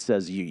 Kelly, that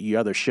says your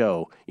other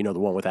show, the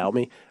one without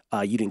me,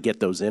 you didn't get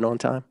those in on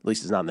time. At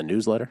least it's not in the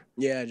newsletter.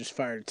 Yeah, I just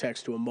fired a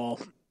text to them all.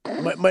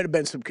 Might have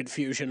been some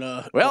confusion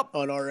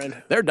on our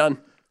end. They're done.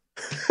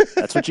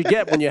 That's what you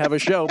get when you have a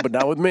show, but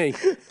not with me.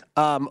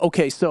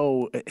 Okay,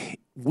 so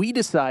we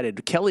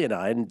decided, Kelly and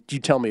I, and you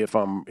tell me if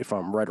I'm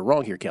right or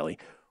wrong here, Kelly,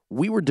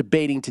 we were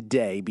debating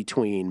today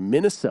between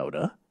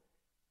Minnesota,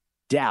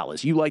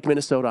 Dallas. You like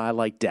Minnesota, I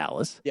like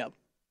Dallas. Yep.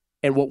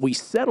 And what we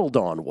settled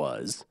on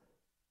was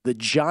the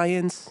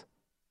Giants'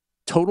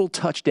 total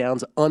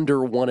touchdowns under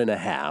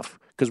 1.5,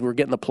 because we were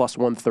getting the plus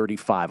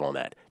 135 on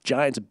that.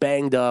 Giants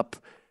banged up,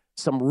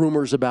 some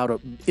rumors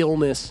about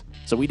illness,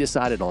 so we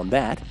decided on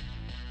that.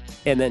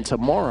 And then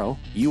tomorrow,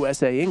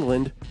 USA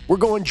England, we're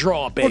going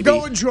draw, baby. We're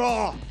going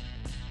draw.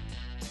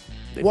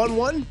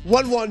 1-1?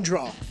 1-1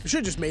 draw. You should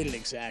have just made it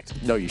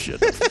exact. No, you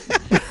shouldn't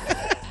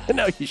have.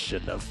 No, you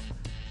shouldn't have.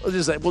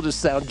 We'll just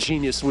sound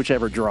genius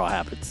whichever draw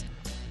happens.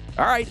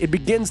 All right, it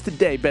begins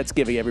today. Bets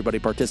giving, everybody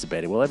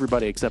participating. Well,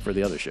 everybody except for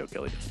the other show,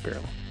 Kelly,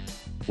 apparently.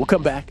 We'll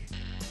come back.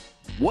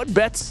 What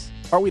bets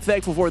are we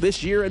thankful for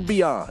this year and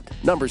beyond?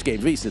 Numbers Game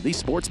VSiN, the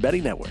Sports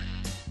Betting Network.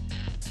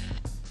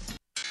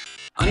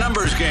 A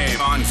numbers game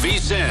on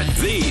VSiN,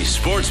 the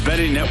Sports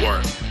Betting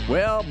Network.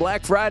 Well,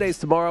 Black Friday's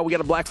tomorrow. We got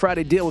a Black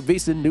Friday deal with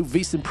VSiN. New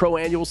VSiN Pro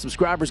annual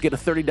subscribers get a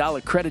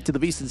 $30 credit to the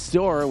VSiN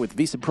store. With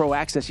VSiN Pro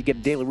Access, you get a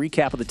daily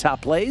recap of the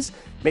top plays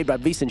made by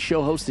VSiN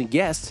show hosts and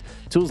guests.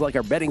 Tools like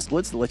our betting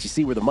splits that let you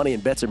see where the money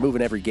and bets are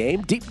moving every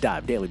game. Deep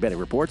dive daily betting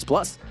reports.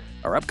 Plus,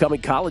 our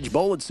upcoming College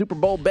Bowl and Super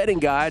Bowl betting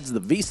guides.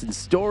 The VSiN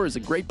store is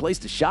a great place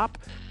to shop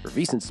for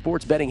VSiN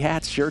sports betting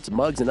hats, shirts,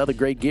 mugs, and other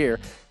great gear.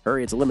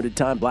 Hurry, it's a limited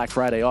time Black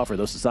Friday offer.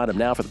 Those to sign up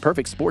now for the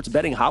perfect sports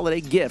betting holiday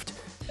gift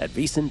at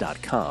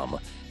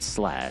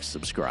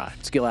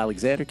VSiN.com/subscribe. Skill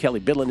Alexander, Kelly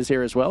Bidlin is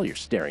here as well. You're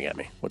staring at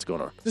me. What's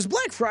going on? Does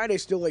Black Friday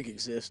still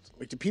exist?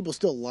 Do people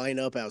still line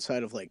up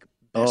outside of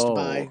Best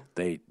Buy?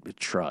 They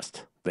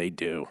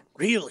do.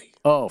 Really?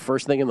 Oh,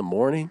 first thing in the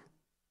morning?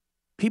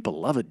 People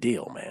love a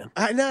deal, man.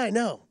 I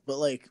know. But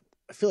I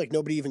feel like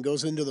nobody even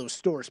goes into those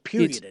stores,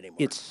 period, anymore.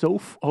 It's so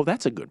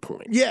that's a good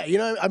point. Yeah,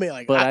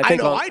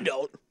 I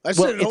don't. I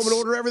sit at home and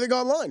order everything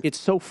online. It's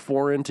so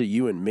foreign to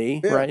you and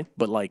me, right?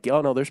 But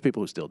there's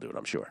people who still do it,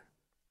 I'm sure.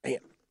 Man.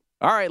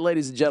 All right,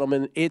 ladies and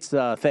gentlemen, it's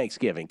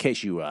Thanksgiving, in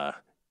case you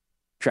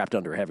trapped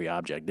under a heavy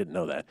object, didn't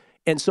know that.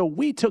 And so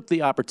we took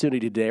the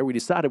opportunity today, or we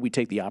decided we'd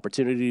take the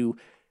opportunity to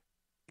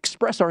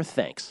express our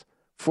thanks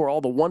for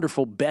all the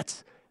wonderful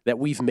bets that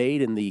we've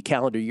made in the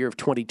calendar year of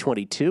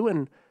 2022,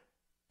 and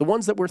the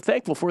ones that we're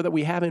thankful for that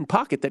we have in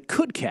pocket that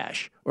could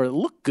cash or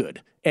look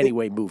good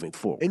anyway moving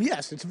forward. And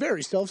yes, it's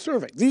very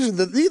self-serving. These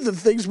are the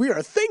things we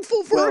are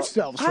thankful for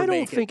ourselves for I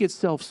don't think it's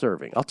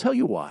self-serving. I'll tell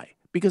you why.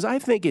 Because I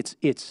think it's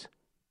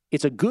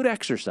a good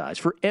exercise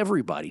for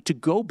everybody to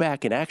go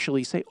back and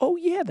actually say, oh,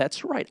 yeah,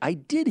 that's right. I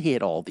did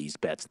hit all these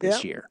bets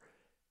this year.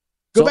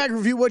 Go back and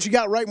review what you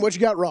got right and what you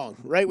got wrong,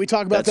 right? We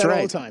talk about that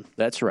all the time.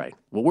 That's right.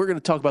 Well, we're going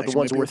to talk about the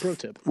ones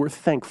we're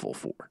thankful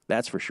for.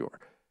 That's for sure.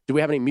 Do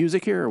we have any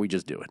music here, or we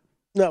just do it?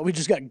 No, we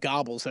just got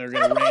gobbles that are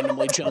going to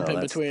randomly jump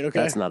in between, okay?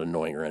 That's not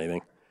annoying or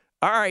anything.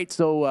 All right,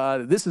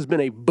 so this has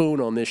been a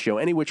boon on this show,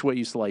 any which way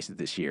you slice it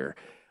this year.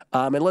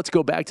 And let's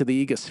go back to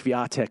the Iga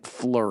Swiatek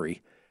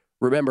flurry.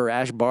 Remember,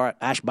 Ash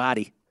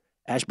Barty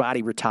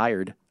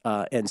retired,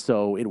 and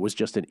so it was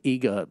just an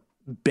Iga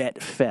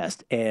bet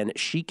fest, and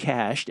she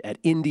cashed at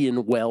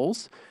Indian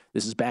Wells.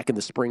 This is back in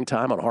the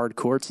springtime on hard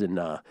courts in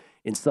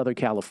Southern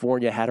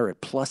California. Had her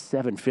at plus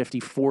 750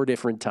 4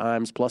 different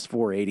times, plus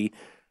 480.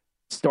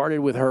 Started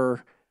with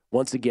her.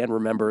 Once again,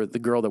 remember, the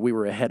girl that we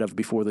were ahead of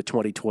before the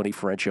 2020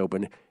 French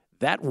Open.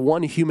 That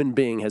one human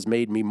being has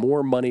made me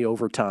more money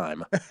over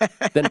time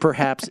than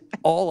perhaps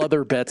all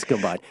other bets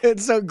combined.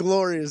 It's so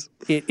glorious.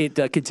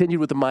 It continued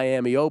with the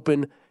Miami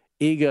Open.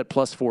 Iga at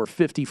plus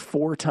 450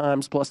 4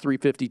 times, plus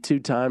 350 2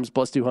 times,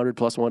 plus 200,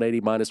 plus 180,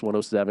 minus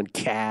 107,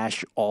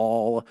 cash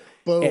all.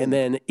 Boom. And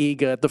then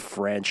Iga at the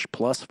French,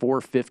 plus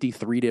 450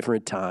 3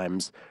 different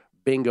times.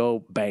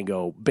 Bingo,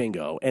 bango,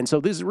 bingo. And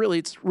so it's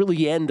really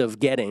the end of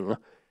getting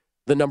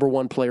the number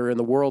one player in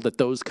the world at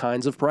those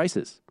kinds of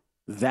prices.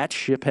 That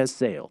ship has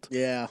sailed.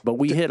 Yeah. But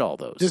we hit all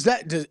those. Does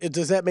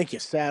that make you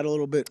sad a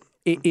little bit?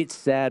 It's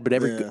sad, but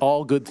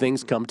all good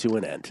things come to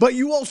an end. But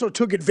you also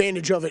took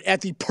advantage of it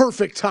at the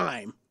perfect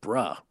time.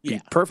 Bruh.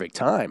 Yeah. Perfect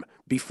time.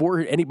 Before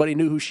anybody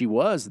knew who she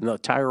was in the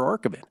entire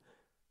arc of it.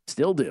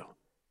 Still do.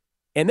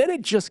 And then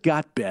it just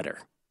got better.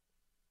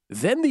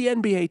 Then the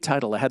NBA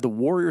title. I had the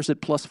Warriors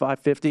at plus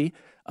 550.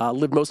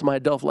 Lived most of my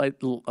adult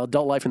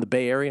life in the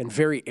Bay Area, and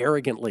very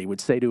arrogantly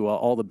would say to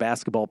all the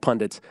basketball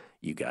pundits,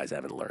 you guys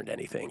haven't learned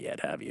anything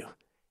yet, have you?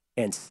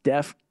 And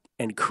Steph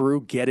and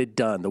crew get it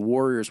done. The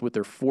Warriors with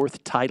their 4th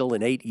title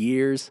in 8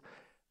 years.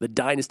 The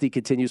dynasty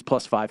continues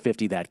plus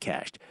 550, that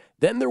cashed.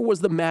 Then there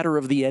was the matter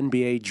of the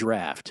NBA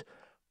draft.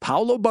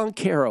 Paolo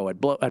Banchero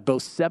at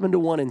both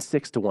 7-1 and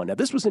 6-1. Now,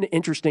 this was an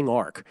interesting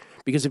arc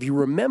because if you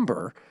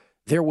remember,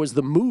 there was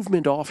the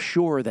movement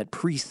offshore that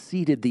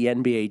preceded the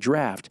NBA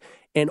draft,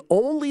 and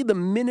only the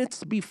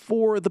minutes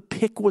before the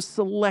pick was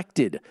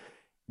selected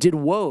did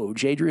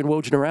Adrian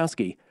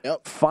Wojnarowski,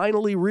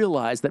 finally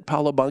realize that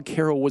Paolo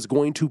Banchero was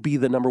going to be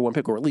the number one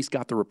pick, or at least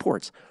got the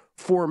reports.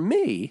 For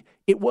me,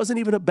 it wasn't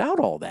even about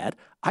all that.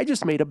 I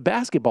just made a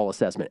basketball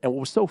assessment. And what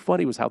was so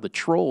funny was how the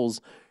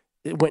trolls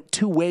went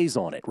two ways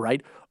on it,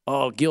 right?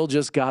 Oh, Gil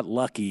just got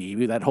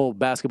lucky. That whole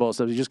basketball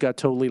stuff, he just got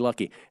totally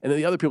lucky. And then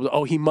the other people,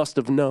 oh, he must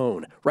have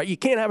known, right? You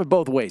can't have it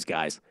both ways,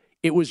 guys.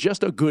 It was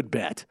just a good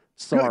bet.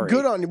 Sorry.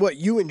 Good on what,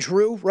 you and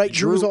Drew, right?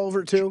 Drew was all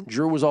over it too.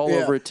 Drew was all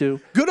over it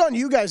too. Good on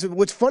you guys.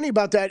 What's funny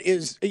about that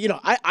is,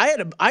 I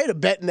had a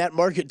bet in that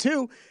market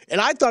too, and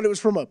I thought it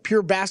was from a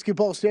pure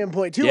basketball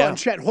standpoint too on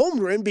Chet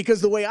Holmgren, because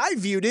the way I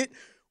viewed it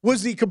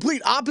was the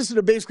complete opposite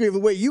of basically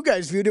the way you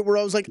guys viewed it, where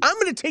I was like, I'm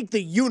going to take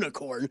the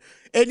unicorn,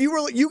 and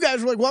you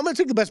guys were like, well, I'm going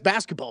to take the best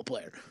basketball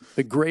player.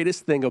 The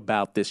greatest thing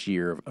about this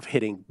year of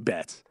hitting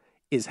bets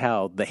is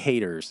how the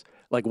haters,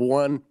 like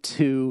 1,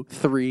 2,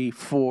 3,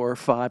 4,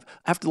 5.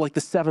 After like the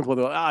seventh one,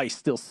 they're like, he's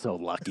still so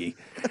lucky.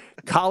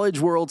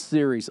 College World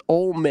Series,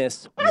 Ole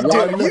Miss,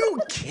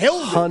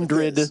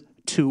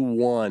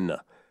 100-1.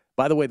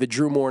 By the way, the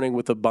Drew morning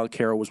with the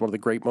Banchero was one of the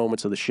great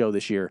moments of the show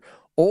this year.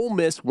 Ole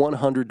Miss,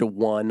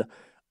 100-1.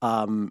 Me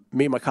and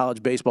my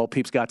college baseball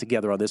peeps got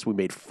together on this. We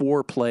made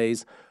 4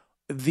 plays.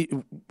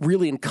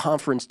 Really in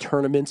conference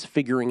tournaments,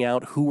 figuring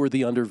out who were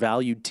the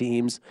undervalued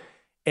teams.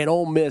 And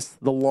Ole Miss,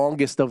 the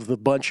longest of the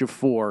bunch of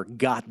 4,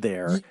 got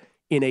there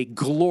in a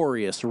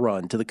glorious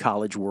run to the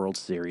College World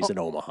Series in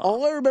Omaha.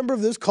 All I remember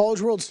of this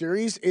College World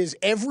Series is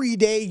every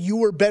day you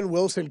were Ben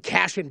Wilson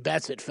cashing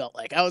bets, it felt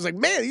like. I was like,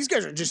 man, these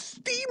guys are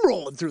just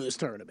steamrolling through this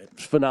tournament.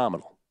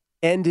 Phenomenal.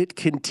 And it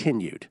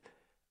continued.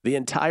 The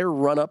entire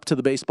run-up to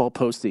the baseball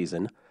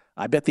postseason,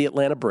 I bet the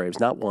Atlanta Braves,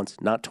 not once,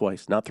 not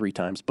twice, not 3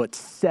 times, but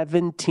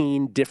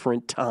 17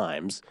 different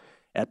times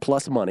at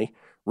plus money,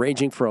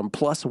 ranging from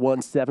plus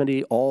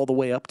 170 all the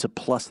way up to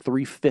plus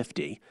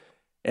 350.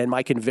 And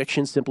my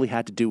conviction simply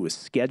had to do with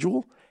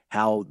schedule,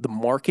 how the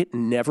market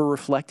never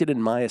reflected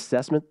in my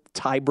assessment.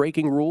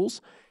 Tie-breaking rules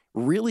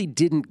really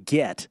didn't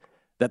get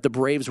that the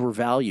Braves were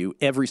value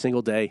every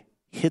single day,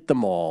 hit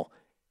them all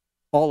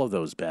of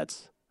those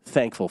bets.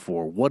 Thankful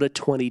for. What a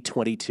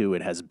 2022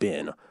 it has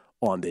been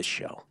on this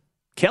show.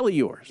 Kelly,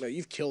 yours. No,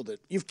 you've killed it.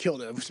 You've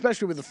killed it,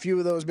 especially with a few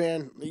of those,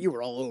 man. You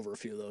were all over a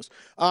few of those.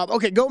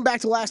 Okay, going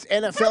back to last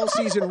NFL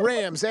season,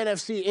 Rams,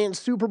 NFC, and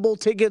Super Bowl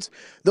tickets.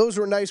 Those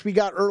were nice. We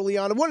got early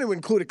on. I wanted to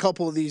include a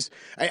couple of these.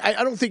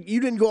 I don't think you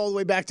didn't go all the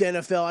way back to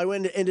NFL. I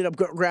ended up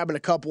grabbing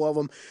a couple of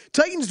them.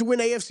 Titans to win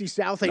AFC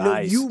South. I know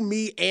you,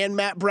 me, and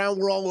Matt Brown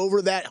were all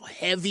over that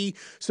heavy.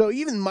 So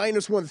even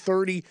minus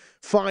 130,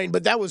 fine.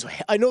 But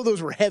I know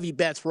those were heavy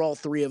bets for all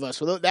 3 of us.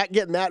 So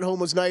getting that home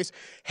was nice.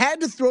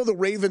 Had to throw the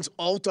Ravens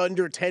alt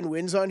under 10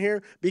 wins on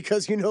here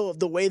because, of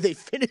the way they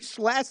finished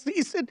last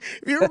season.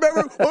 If you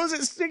remember, what was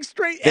it, 6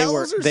 straight L's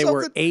or something? They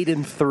were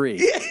 8-3.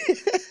 Yeah.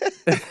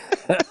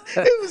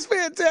 It was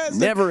fantastic.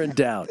 Never in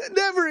doubt.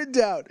 Never in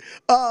doubt.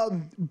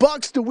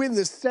 Bucks to win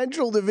the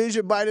Central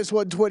Division minus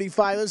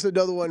 125. That's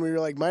another one where you're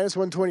like, minus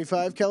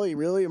 125, Kelly?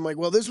 Really? I'm like,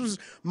 well, this was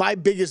my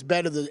biggest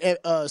bet of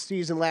the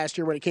season last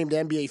year when it came to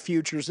NBA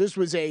futures. This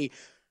was a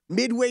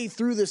midway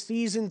through the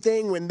season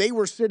thing when they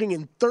were sitting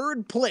in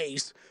 3rd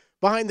place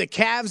behind the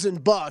Cavs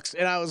and Bucks,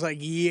 and I was like,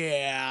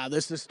 yeah,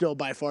 this is still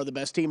by far the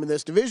best team in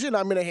this division.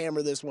 I'm going to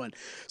hammer this one.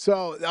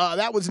 So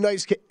that was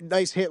nice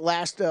hit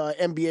last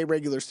NBA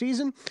regular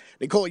season.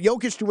 Nikola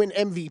Jokic to win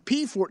MVP,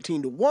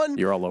 14-1.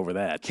 You're all over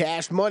that.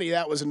 Cash money,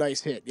 that was a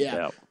nice hit,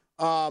 yeah.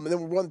 And then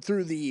we'll run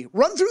through the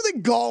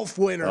golf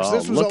winners. Oh,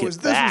 this was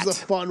a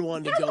fun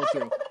one to go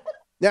through.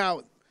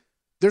 Now,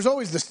 there's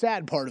always the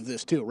sad part of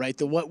this too, right?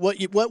 The what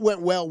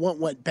went well, what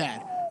went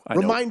bad.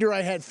 Reminder,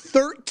 I had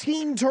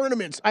 13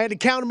 tournaments. I had to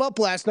count them up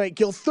last night,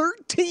 Gil.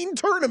 13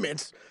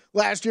 tournaments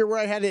last year where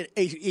I had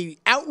a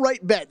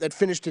outright bet that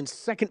finished in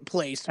 2nd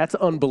place. That's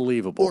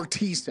unbelievable. Or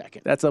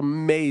T2. That's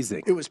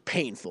amazing. It was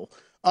painful.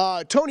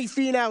 Tony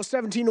Finau,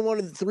 17-1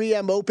 in the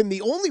 3M Open. The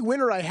only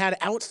winner I had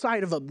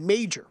outside of a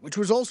major, which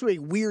was also a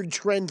weird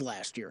trend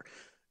last year.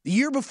 The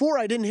year before,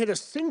 I didn't hit a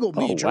single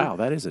major. Oh, wow,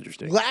 that is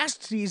interesting.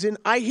 Last season,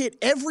 I hit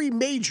every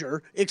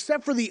major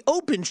except for the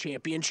Open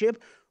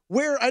Championship,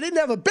 where I didn't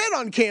have a bet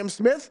on Cam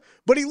Smith,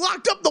 but he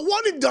locked up the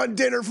one-and-done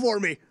dinner for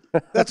me.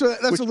 That's a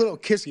little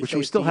kissy. Which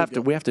we still have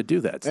to. We have to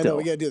do that. Still, I know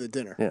we got to do the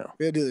dinner. Yeah,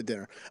 we got to do the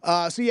dinner.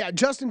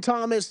 Justin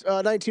Thomas,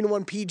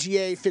 19-1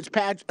 PGA.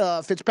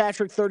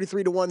 Fitzpatrick,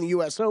 33-1 the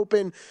U.S.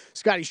 Open.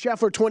 Scotty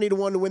Scheffler,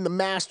 20-1 to win the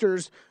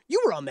Masters.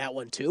 You were on that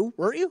one too,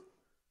 weren't you?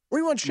 Were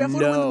you on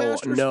Scheffler to win the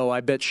Masters? No,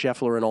 I bet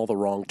Scheffler in all the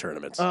wrong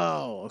tournaments.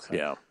 Oh, okay.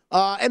 Yeah.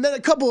 And then a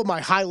couple of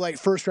my highlight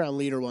first-round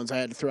leader ones I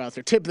had to throw out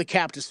there. Tip of the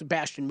cap to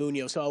Sebastian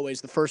Munoz,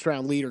 always the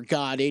first-round leader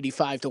god,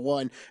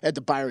 85-1 at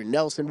the Byron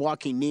Nelson.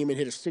 Joaquin Neiman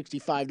hit a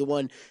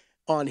 65-1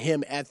 on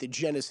him at the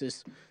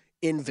Genesis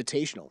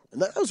Invitational.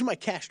 And those are my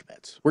cashed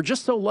bets. We're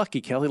just so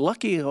lucky, Kelly.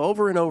 Lucky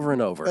over and over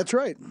and over. That's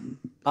right.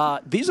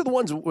 These are the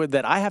ones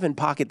that I have in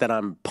pocket that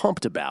I'm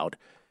pumped about.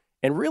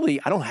 And really,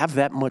 I don't have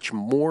that much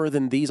more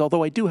than these,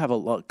 although I do have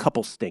a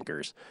couple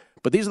stinkers.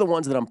 But these are the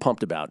ones that I'm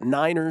pumped about.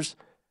 Niners,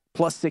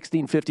 plus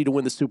 1650 to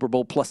win the Super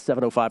Bowl, plus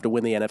 705 to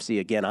win the NFC.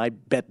 Again, I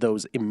bet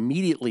those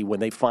immediately when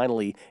they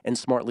finally and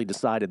smartly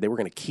decided they were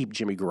going to keep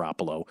Jimmy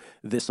Garoppolo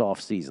this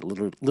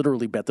offseason.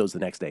 Literally bet those the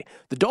next day.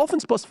 The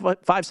Dolphins, plus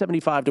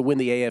 575 to win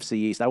the AFC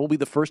East. I will be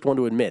the first one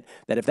to admit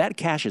that if that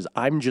cashes,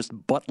 I'm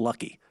just butt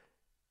lucky.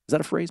 Is that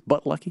a phrase,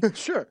 butt lucky?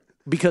 Sure.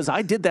 Because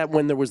I did that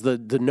when there was the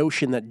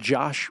notion that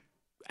Josh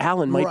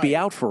Allen might be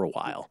out for a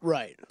while.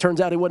 Right.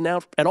 Turns out he wasn't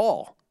out at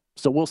all.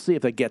 So we'll see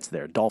if that gets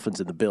there. Dolphins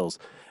and the Bills,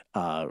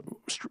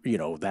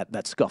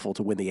 that scuffle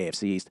to win the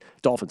AFC East.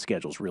 Dolphins'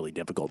 schedule is really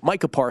difficult.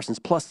 Micah Parsons,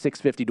 plus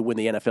 650 to win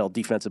the NFL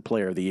Defensive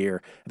Player of the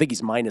Year. I think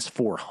he's minus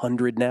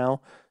 400 now.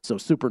 So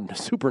super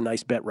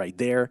nice bet right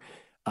there.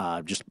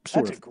 Just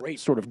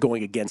sort of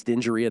going against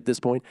injury at this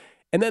point.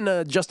 And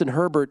then Justin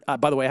Herbert,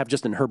 by the way, I have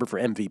Justin Herbert for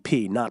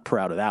MVP. Not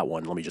proud of that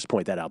one. Let me just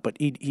point that out. But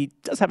he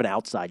does have an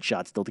outside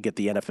shot still to get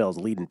the NFL's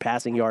lead in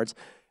passing yards.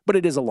 But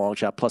it is a long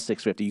shot, plus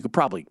 650. You could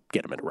probably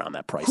get him at around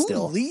that price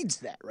still. Who leads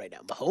that right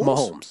now? Mahomes?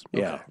 Mahomes,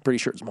 yeah. Okay. Pretty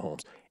sure it's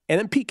Mahomes. And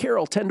then Pete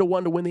Carroll,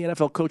 10-1 to win the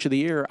NFL Coach of the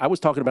Year. I was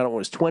talking about it when it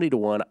was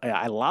 20-1.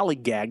 I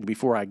lollygagged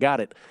before I got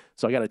it,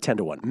 so I got a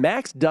 10-1.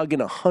 Max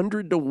Duggan,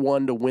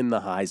 100-1 to win the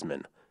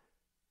Heisman.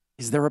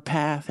 Is there a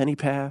path? Any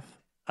path?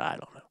 I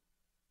don't know.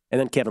 And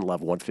then Kevin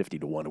Love,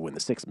 150-1 to win the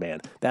sixth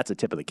man. That's a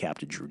tip of the cap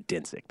to Drew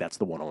Dinsick. That's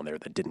the one on there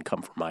that didn't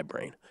come from my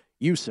brain.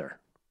 You, sir.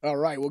 All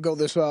right, we'll do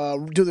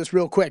this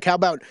real quick. How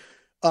about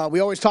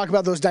we always talk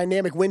about those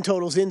dynamic win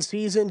totals in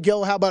season.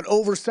 Gil, how about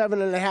over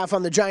 7.5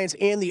 on the Giants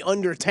and the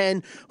under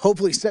 10?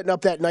 Hopefully setting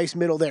up that nice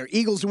middle there.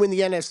 Eagles to win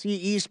the NFC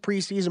East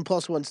preseason,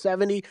 plus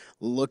 170.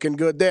 Looking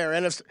good there.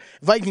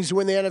 Vikings to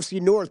win the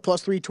NFC North,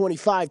 plus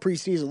 325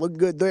 preseason. Looking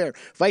good there.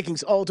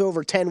 Vikings all to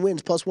over 10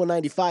 wins, plus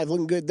 195.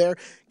 Looking good there.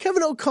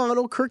 Kevin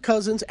O'Connell, Kirk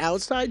Cousins,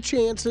 outside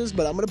chances,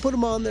 but I'm going to put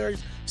them on there.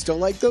 Still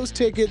like those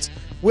tickets.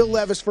 Will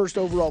Levis, first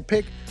overall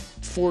pick.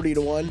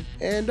 40-1,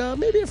 and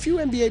maybe a few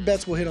NBA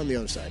bets will hit on the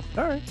other side.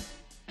 All right.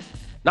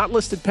 Not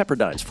listed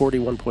Pepperdine's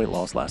 41-point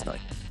loss last night.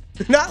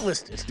 Not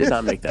listed. Did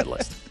not make that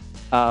list.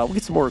 We'll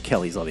get some more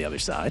Kelly's on the other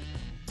side,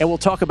 and we'll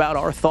talk about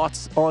our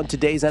thoughts on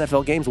today's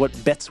NFL games, what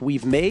bets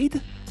we've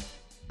made.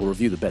 We'll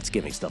review the bets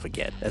giving stuff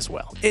again as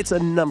well. It's a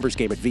numbers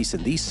game at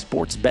VSiN, the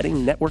sports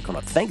betting network on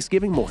a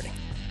Thanksgiving morning.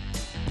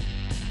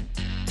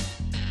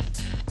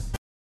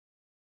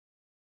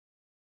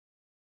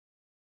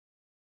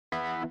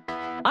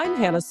 I'm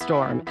Hannah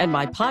Storm, and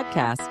my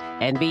podcast,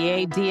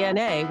 NBA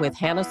DNA with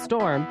Hannah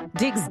Storm,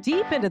 digs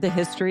deep into the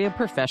history of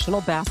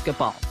professional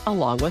basketball,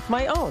 along with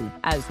my own,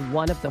 as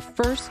one of the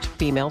first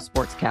female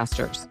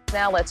sportscasters.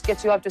 Now let's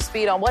get you up to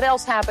speed on what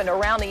else happened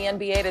around the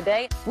NBA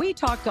today. We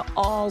talked to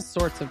all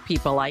sorts of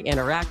people I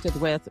interacted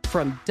with,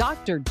 from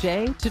Dr.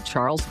 J to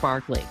Charles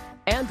Barkley,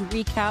 and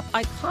recap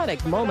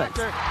iconic moments.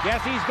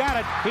 Yes, he's got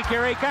it.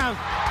 Here he comes.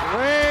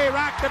 Way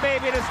rock the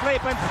baby to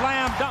sleep and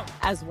slam dunk.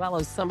 As well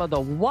as some of the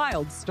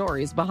wild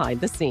stories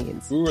behind the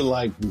scenes. We were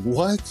like,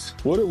 what?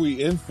 What are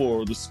we in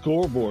for? The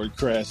scoreboard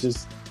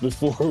crashes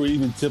before we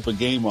even tip a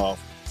game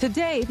off.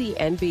 Today, the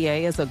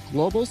NBA is a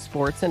global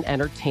sports and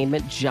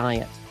entertainment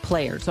giant.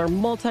 Players are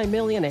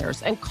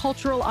multimillionaires and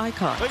cultural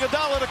icons.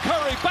 Iguodala to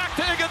Curry, back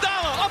to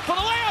Iguodala, up for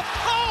the layup.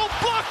 Oh,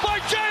 blocked by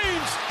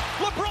James.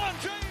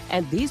 LeBron James.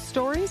 And these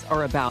stories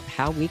are about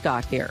how we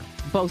got here,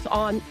 both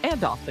on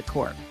and off the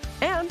court.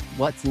 And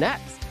what's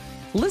next?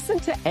 Listen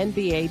to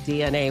NBA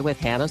DNA with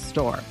Hannah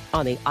Storm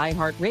on the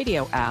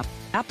iHeartRadio app,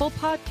 Apple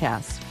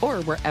Podcasts,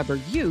 or wherever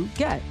you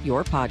get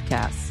your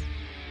podcasts.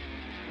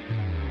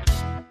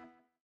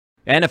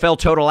 NFL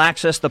Total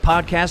Access, the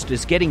podcast,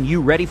 is getting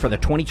you ready for the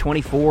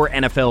 2024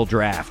 NFL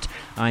Draft.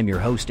 I'm your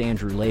host,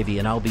 Andrew Levy,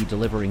 and I'll be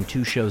delivering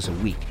 2 shows a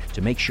week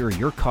to make sure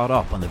you're caught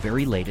up on the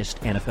very latest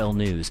NFL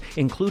news,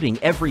 including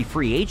every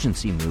free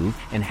agency move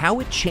and how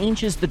it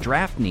changes the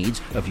draft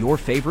needs of your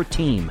favorite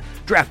team.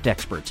 Draft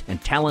experts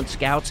and talent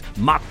scouts,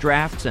 mock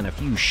drafts, and a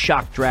few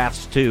shock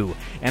drafts, too.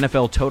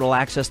 NFL Total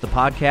Access, the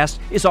podcast,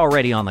 is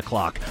already on the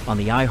clock on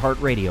the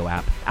iHeartRadio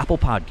app, Apple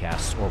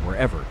Podcasts, or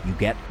wherever you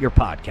get your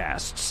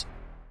podcasts.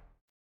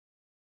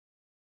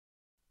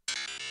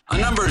 A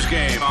numbers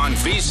game on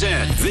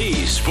VSiN, the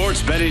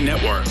sports betting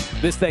network.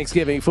 This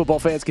Thanksgiving, football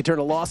fans can turn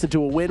a loss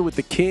into a win with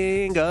the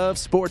king of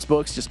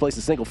sportsbooks. Just place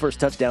a single first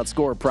touchdown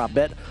score prop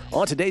bet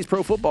on today's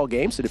pro football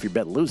games, and if your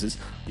bet loses,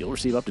 you'll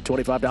receive up to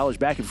 $25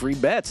 back in free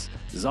bets.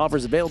 This offer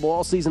is available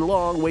all season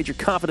long. Wager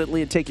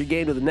confidently and take your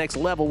game to the next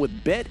level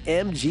with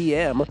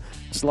BetMGM.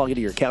 Just log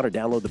into your account or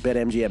download the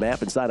BetMGM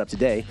app and sign up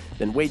today.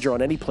 Then wager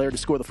on any player to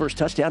score the first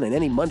touchdown in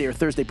any Monday or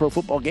Thursday pro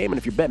football game, and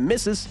if your bet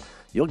misses,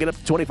 you'll get up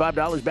to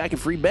 $25 back in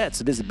free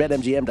bets. Visit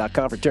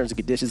BetMGM.com for terms and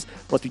conditions.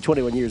 Must be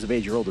 21 years of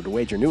age or older to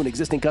wager. New and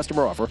existing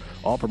customer offer.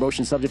 All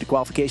promotions subject to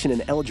qualification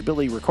and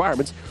eligibility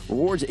requirements.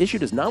 Rewards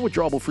issued as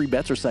non-withdrawable free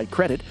bets or site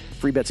credit.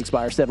 Free bets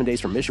expire 7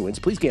 days from issuance.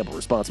 Please gamble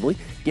responsibly.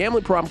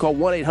 Gambling problem? Call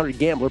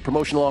 1-800-GAMBLER.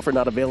 Promotional offer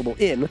not available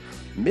in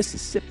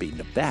Mississippi,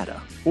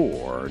 Nevada,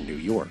 or New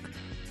York.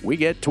 We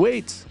get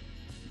tweets.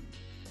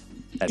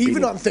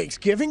 Even on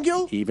Thanksgiving,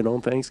 Gil? Even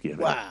on Thanksgiving.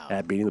 Wow.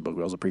 At Beating the Book.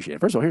 We also appreciate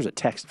it. First of all, here's a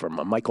text from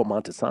Michael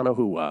Montesano,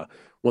 who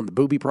won the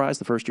Booby Prize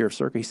the first year of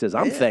Circa. He says,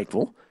 I'm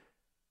thankful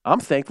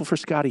for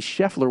Scotty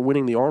Scheffler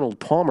winning the Arnold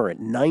Palmer at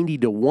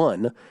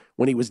 90-1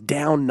 when he was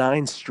down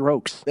 9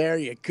 strokes. There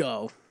you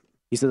go.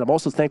 He says, I'm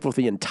also thankful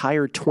for the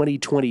entire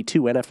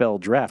 2022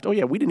 NFL draft. Oh,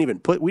 yeah, we didn't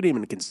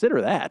even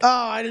consider that. Oh,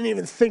 I didn't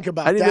even think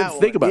about that. I didn't even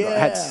think about it. I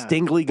had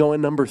Stingley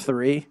going number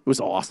 3. It was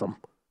awesome.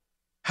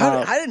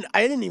 I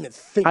didn't even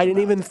think. I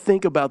didn't even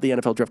think about the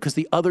NFL draft because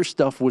the other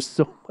stuff was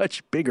so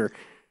much bigger.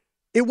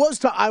 It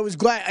was. I was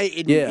glad.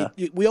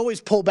 We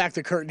always pull back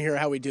the curtain here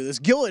how we do this.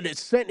 Gillen had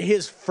sent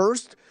his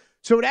first,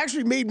 so it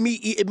actually made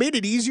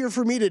it easier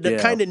for me to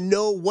kind of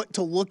know what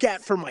to look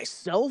at for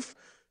myself.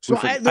 So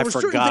there were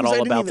certain forgot things all I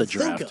didn't about even the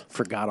think draft. of.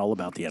 Forgot all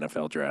about the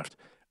NFL draft.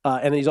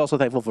 And then he's also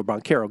thankful for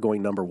Boncaro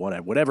going number 1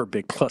 at whatever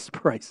big plus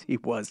price he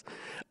was.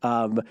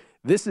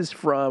 This is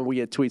from, we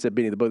get tweets at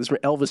Beating the Book. This is from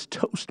Elvis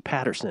Toast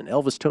Patterson.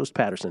 Elvis Toast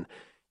Patterson.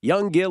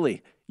 Young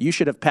Gilly, you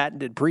should have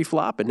patented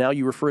pre-flop, and now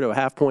you refer to a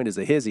half point as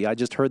a hizzy. I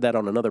just heard that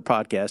on another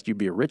podcast. You'd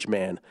be a rich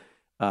man.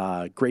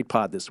 Great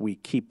pod this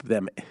week. Keep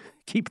them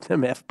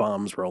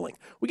F-bombs rolling.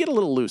 We get a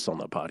little loose on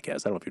the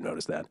podcast. I don't know if you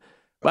noticed that.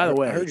 By the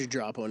way, I heard you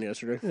drop one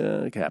yesterday.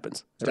 It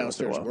happens. I was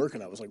downstairs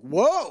working. I was like,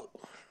 whoa.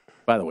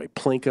 By the way,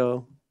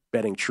 Plinko,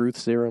 Betting Truth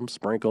Serum,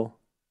 Sprinkle.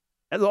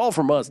 That's all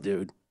from us,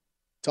 dude.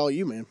 It's all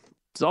you, man.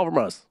 It's all from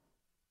us.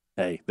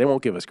 Hey, they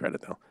won't give us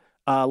credit, though.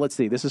 Let's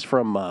see. This is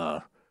from,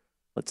 Sean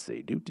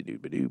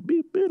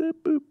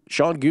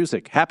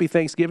Gusick. Happy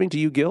Thanksgiving to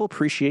you, Gil.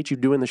 Appreciate you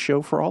doing the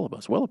show for all of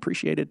us. Well,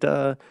 appreciate it,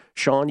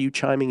 Sean, you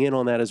chiming in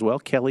on that as well.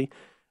 Kelly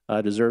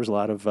deserves a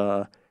lot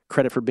of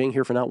credit for being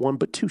here for not 1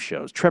 but 2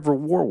 shows. Trevor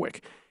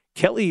Warwick.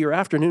 Kelly, your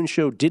afternoon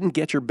show didn't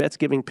get your bets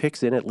giving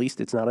picks in. At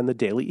least it's not in the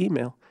daily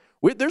email.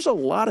 There's a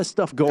lot of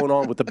stuff going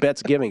on with the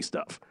bets giving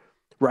stuff,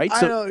 right?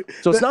 So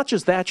it's not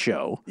just that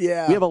show.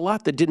 Yeah. We have a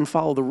lot that didn't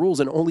follow the rules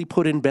and only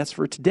put in bets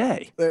for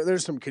today.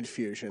 There's some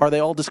confusion. Are they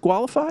all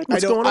disqualified?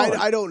 What's going on?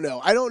 I don't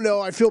know.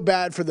 I feel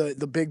bad for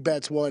the big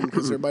bets one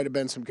because there might have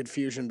been some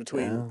confusion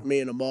between me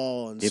and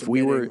Amal. And if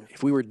we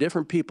were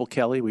different people,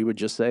 Kelly, we would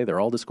just say they're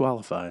all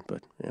disqualified.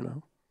 But,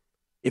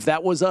 if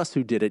that was us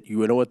who did it, you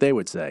would know what they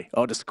would say.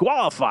 Oh,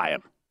 disqualify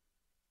him.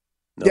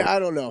 No. Yeah, I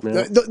don't know.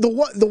 No.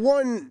 The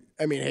one.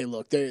 I mean, hey,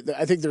 look.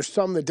 I think there's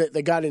some that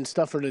they got in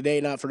stuff for today,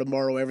 not for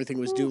tomorrow. Everything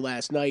was due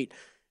last night.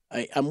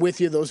 I'm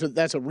with you.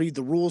 That's a read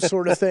the rules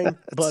sort of thing.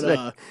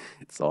 But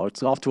it's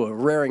off to a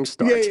raring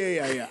start.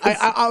 Yeah.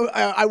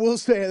 I will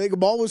say I think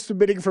Amal was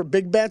submitting for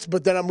big bets,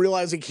 but then I'm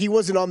realizing he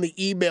wasn't on the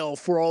email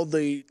for all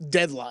the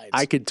deadlines.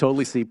 I could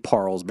totally see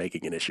Parles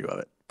making an issue of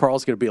it.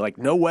 Parles going to be like,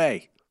 "No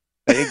way,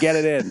 I didn't get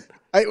it in."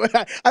 I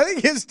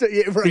think his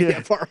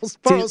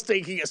Parles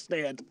taking a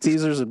stand.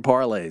 Teasers and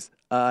parlays.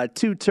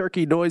 2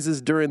 turkey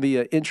noises during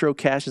the intro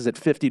cashes at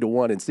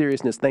 50-1. In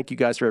seriousness, thank you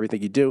guys for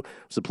everything you do. It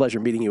was a pleasure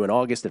meeting you in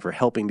August and for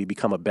helping me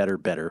become a better.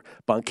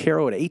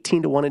 Boncaro at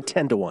 18-1 and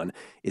 10-1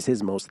 is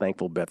his most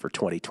thankful bet for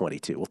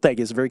 2022. Well, thank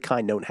you. It's a very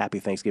kind note and happy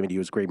Thanksgiving to you.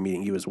 It was great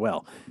meeting you as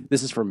well.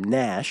 This is from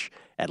Nash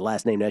at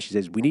last name Nash. He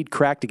says, we need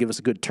Crack to give us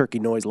a good turkey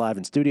noise live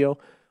in studio.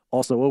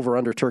 Also,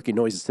 over-under turkey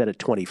noise is set at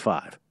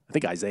 25. I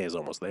think Isaiah's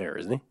almost there,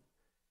 isn't he?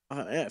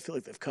 Yeah, I feel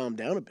like they've calmed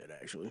down a bit,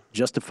 actually.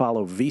 Just to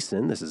follow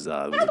VSiN. This is,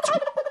 there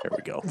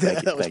we go.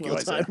 Thank you,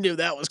 Isaiah. I knew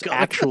that was coming.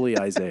 Actually,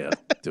 Isaiah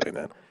doing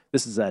that.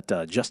 This is at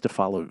Just to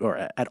Follow, or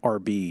at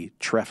RB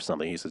Treff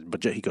something. He says,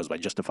 but he goes by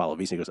Just to Follow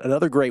VSiN. He goes,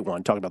 another great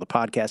one, talking about the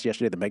podcast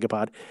yesterday, the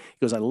Megapod. He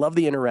goes, I love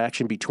the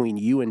interaction between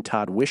you and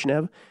Todd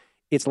Wishnev.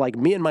 It's like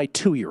me and my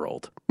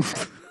 2-year-old.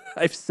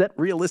 I've set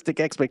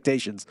realistic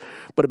expectations,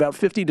 but about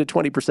 15 to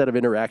 20% of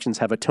interactions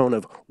have a tone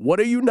of,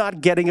 what are you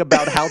not getting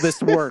about how this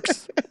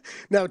works?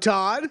 Now,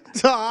 Todd,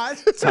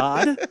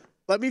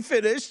 let me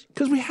finish.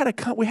 Because we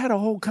had a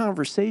whole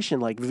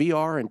conversation, like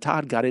VR and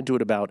Todd got into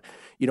it about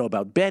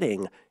betting,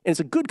 and it's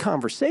a good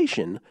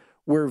conversation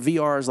where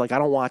VR is like, I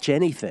don't watch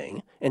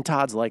anything, and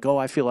Todd's like, oh,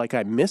 I feel like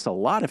I miss a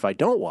lot if I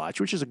don't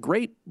watch, which is a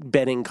great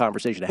betting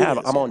conversation to have.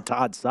 I'm on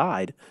Todd's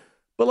side.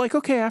 But like,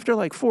 okay, after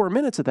like 4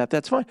 minutes of that,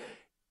 that's fine.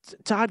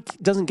 Todd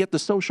doesn't get the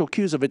social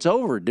cues of it's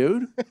over,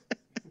 dude.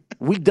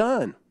 We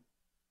done.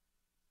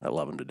 I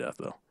love him to death,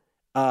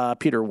 though.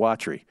 Peter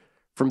Watry.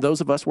 From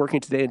those of us working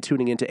today and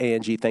tuning into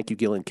ANG, thank you,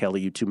 Gil and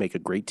Kelly. You two make a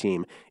great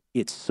team.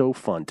 It's so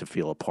fun to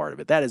feel a part of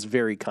it. That is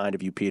very kind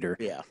of you, Peter.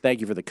 Yeah. Thank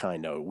you for the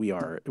kind note. We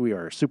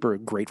are super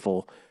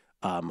grateful.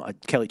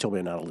 Kelly told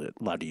me I'm not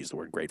allowed to use the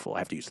word grateful. I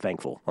have to use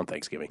thankful on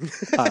Thanksgiving.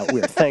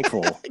 We are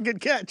thankful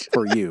Good catch.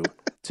 for you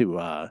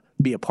to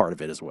be a part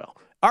of it as well.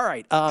 All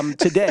right,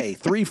 today,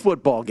 3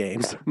 football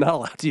games. Not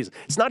allowed to use.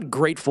 It's not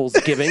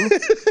Gratefulsgiving.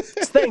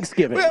 It's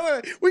Thanksgiving.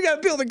 Wait. We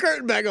got to peel the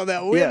curtain back on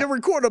that one. We had to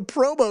record a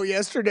promo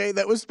yesterday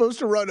that was supposed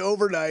to run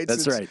overnight.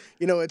 That's right.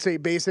 It's a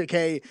basic,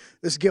 hey,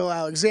 this is Gil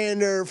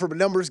Alexander from a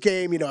numbers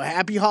game,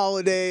 happy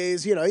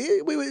holidays.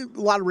 A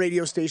lot of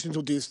radio stations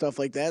will do stuff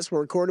like that. So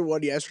we recorded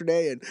one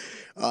yesterday,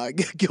 and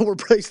Gil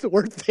replaced the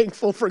word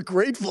thankful for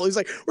grateful. He's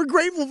like, we're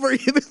grateful for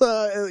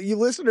you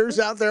listeners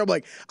out there. I'm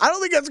like, I don't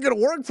think that's going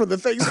to work for the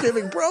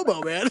Thanksgiving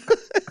promo, man.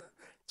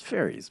 It's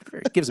very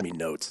gives me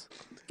notes.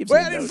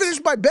 I didn't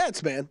finish my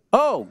bets, man.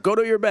 Oh, go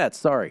to your bets.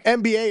 Sorry.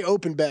 NBA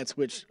open bets,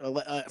 which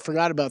I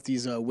forgot about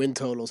these win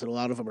totals, and a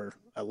lot of them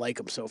I like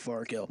them so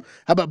far, Gil.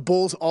 How about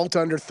Bulls alt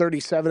under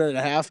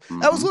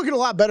 37.5? That was looking a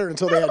lot better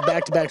until they had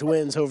back-to-back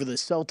wins over the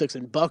Celtics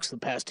and Bucks the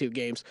past 2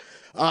 games.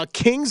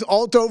 Kings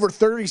alt over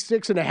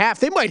 36.5.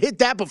 They might hit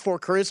that before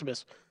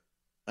Christmas.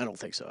 I don't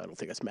think so. I don't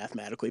think that's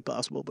mathematically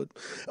possible. But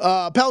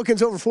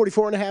Pelicans over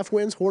 44.5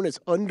 wins. Hornets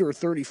under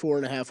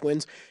 34.5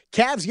 wins.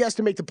 Cavs, yes,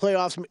 to make the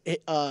playoffs,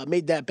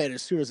 made that bet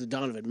as soon as the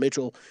Donovan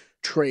Mitchell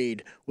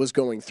trade was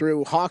going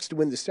through. Hawks to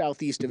win the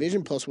Southeast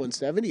Division, plus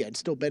 170. I'd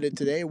still bet it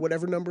today,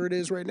 whatever number it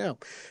is right now.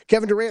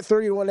 Kevin Durant,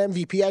 31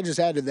 MVP. I just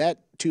added that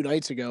 2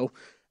 nights ago.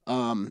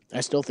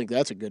 I still think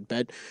that's a good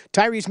bet.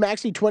 Tyrese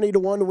Maxey, 20-1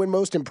 to win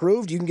Most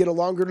Improved. You can get a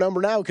longer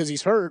number now because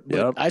he's hurt,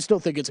 but I still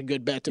think it's a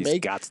good bet to make. He's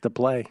got to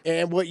play.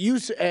 And what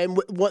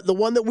the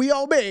one that we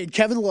all made,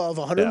 Kevin Love,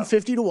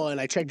 150-1.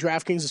 I checked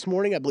DraftKings this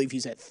morning. I believe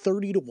he's at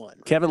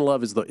 30-1. Kevin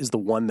Love is the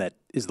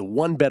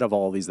one bet of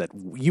all these that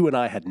you and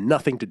I had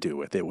nothing to do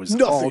with. It was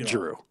all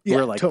Drew. Yeah,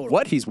 we're like, totally.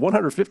 What? He's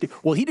 150.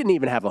 Well, he didn't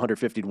even have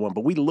 150-1,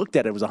 but we looked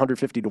at it. It was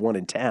 150-1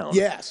 in town.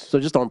 Yes. So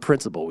just on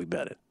principle, we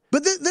bet it.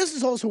 But this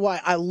is also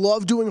why I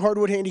love doing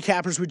Hardwood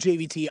Handicappers with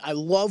JVT. I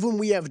love when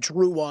we have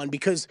Drew on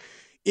because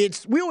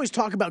we always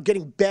talk about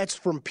getting bets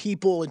from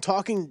people and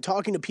talking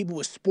to people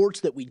with sports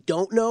that we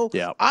don't know.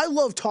 Yeah. I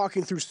love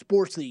talking through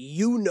sports that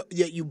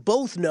you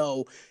both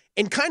know,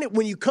 and kind of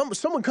when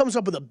someone comes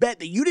up with a bet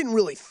that you didn't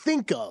really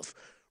think of.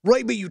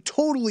 Right, but you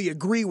totally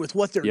agree with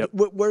what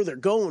where they're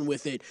going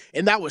with it,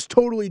 and that was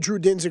totally Drew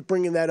Dinsick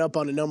bringing that up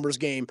on a numbers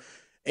game.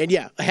 And,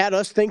 had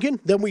us thinking.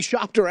 Then we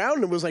shopped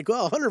around and was like,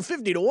 well,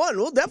 150-1.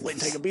 We'll definitely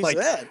take a piece of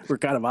that. We're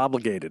kind of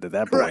obligated at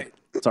that point. Right.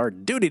 It's our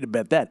duty to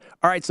bet that.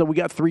 All right, so we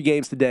got 3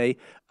 games today,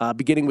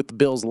 beginning with the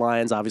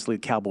Bills-Lions, obviously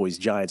the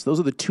Cowboys-Giants. Those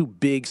are the 2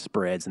 big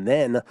spreads. And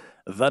then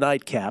the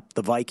nightcap,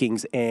 the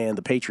Vikings and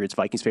the Patriots.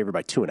 Vikings favored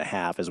by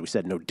 2.5. As we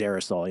said, no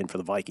Darisaw in for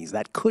the Vikings.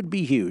 That could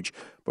be huge.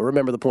 But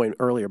remember the point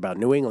earlier about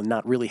New England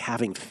not really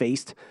having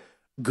faced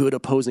good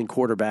opposing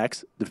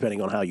quarterbacks, depending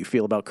on how you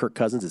feel about Kirk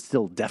Cousins. It's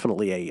still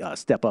definitely a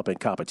step up in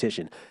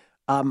competition.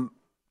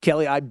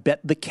 Kelly, I bet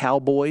the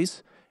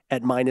Cowboys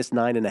at minus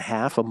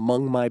 9.5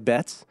 among my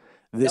bets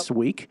this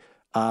week.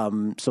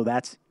 So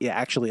that's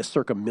actually a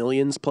circa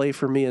millions play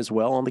for me as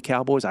well on the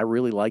Cowboys. I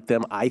really like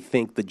them. I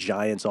think the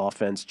Giants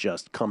offense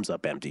just comes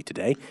up empty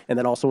today, and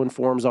that also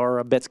informs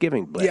our bets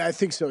giving. Yeah, I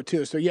think so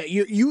too. So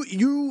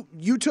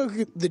you took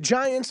the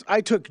Giants.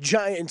 I took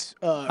Giants.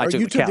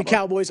 You took the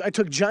Cowboys. I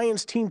took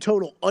Giants team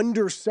total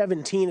under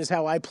 17 is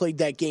how I played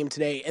that game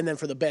today. And then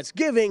for the bets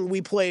giving,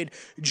 we played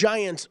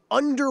Giants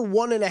under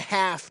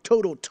 1.5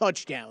 total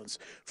touchdowns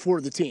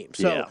for the team.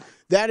 So. Yeah.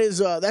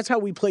 That's how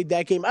we played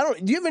that game.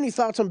 Do you have any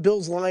thoughts on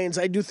Bills Lions?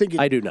 I do think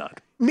I do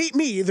not. Me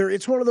either.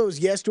 It's one of those.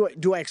 Yes.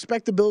 Do I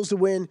expect the Bills to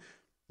win?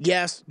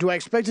 Yes. Do I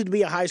expect it to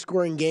be a high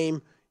scoring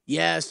game?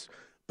 Yes.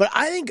 But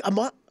I think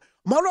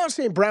Amon-Ra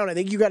St. Brown. I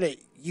think you got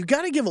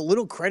to give a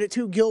little credit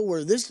to Gil,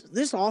 where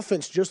this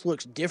offense just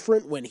looks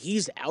different when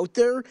he's out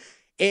there,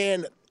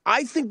 and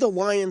I think the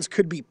Lions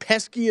could be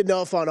pesky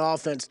enough on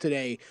offense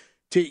today.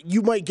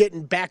 You might get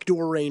in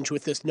backdoor range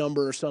with this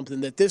number or something.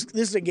 That this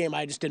is a game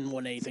I just didn't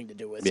want anything to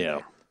do with.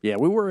 Yeah,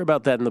 we worry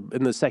about that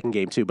in the second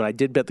game too. But I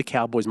did bet the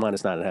Cowboys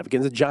minus 9.5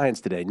 against the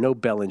Giants today. No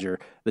Bellinger,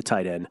 the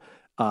tight end.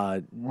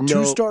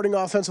 Two starting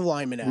offensive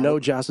linemen out. No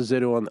Josh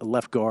Zito on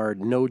left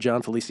guard. No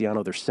John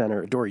Feliciano, their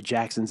center. Dory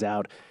Jackson's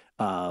out.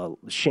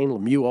 Shane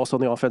Lemieux also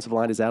on the offensive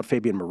line is out.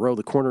 Fabian Moreau,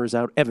 the corner, is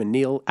out. Evan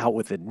Neal out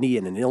with a knee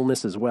and an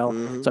illness as well.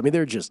 Mm-hmm. So I mean,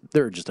 they're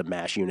just a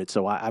mash unit.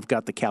 So I've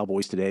got the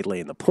Cowboys today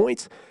laying the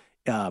points.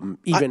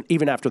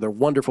 Even after their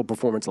wonderful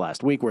performance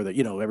last week, where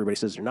everybody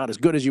says they're not as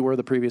good as you were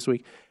the previous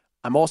week.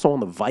 I'm also on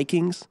the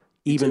Vikings,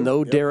 even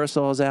though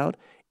Darisaw's out.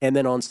 And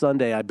then on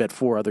Sunday, I bet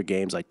 4 other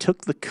games. I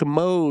took the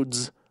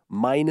Commodes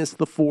minus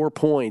the 4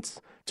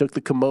 points. Took the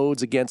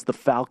Commodes against the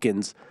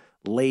Falcons,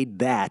 laid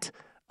that.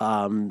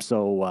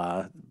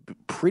 So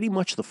pretty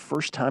much the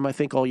first time, I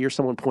think, all year,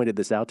 someone pointed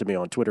this out to me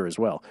on Twitter as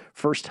well.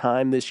 First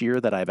time this year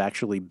that I've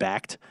actually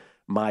backed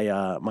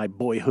my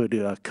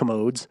boyhood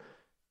Commodes.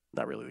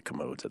 Not really the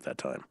Commodes at that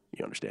time,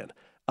 you understand.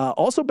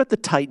 Also bet the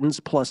Titans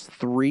plus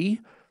 3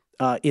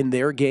 in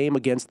their game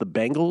against the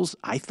Bengals.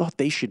 I thought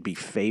they should be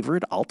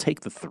favored. I'll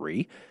take the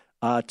 3.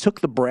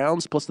 Took the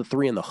Browns plus the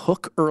 3 in the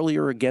hook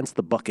earlier against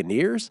the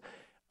Buccaneers.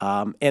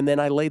 And then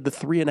I laid the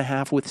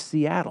 3.5 with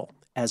Seattle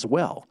as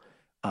well.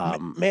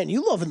 Man,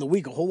 you love in the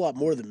week a whole lot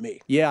more than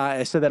me. Yeah,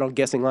 I said that on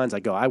Guessing Lines.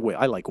 I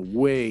like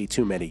way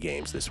too many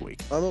games this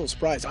week. I'm a little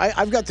surprised.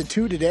 I've got the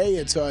 2 today.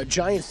 It's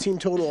Giants team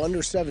total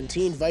under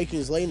 17.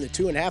 Vikings laying the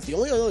 2.5. The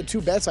only other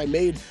 2 bets I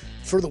made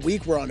for the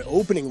week were on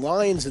opening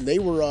lines, and they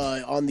were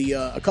on the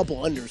a couple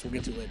unders we'll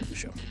get to later in the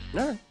show.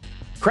 All right.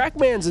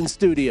 Crackman's in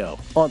studio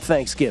on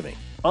Thanksgiving.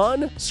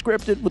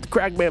 Unscripted with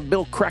Crackman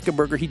Bill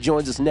Krackomberger. He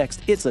joins us next.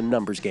 It's a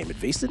numbers game at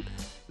VSiN,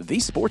 the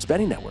Sports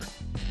Betting Network.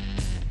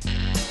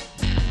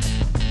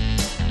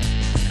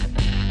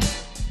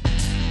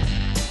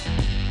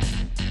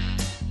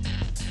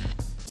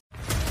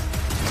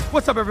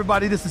 What's up,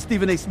 everybody? This is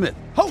Stephen A. Smith,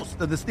 host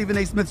of the Stephen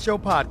A. Smith Show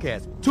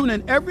podcast. Tune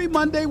in every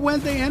Monday,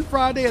 Wednesday, and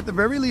Friday at the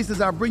very least as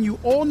I bring you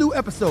all new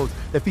episodes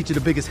that feature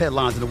the biggest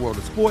headlines in the world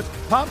of sports,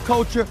 pop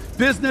culture,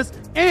 business,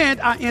 and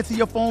I answer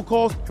your phone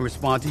calls and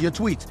respond to your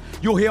tweets.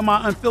 You'll hear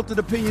my unfiltered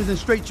opinions and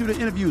straight-shooter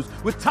interviews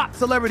with top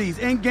celebrities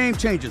and game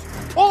changers.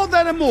 All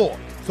that and more.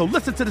 So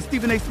listen to the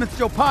Stephen A. Smith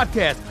Show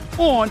podcast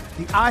on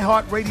the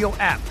iHeartRadio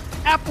app,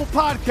 Apple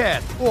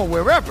Podcasts, or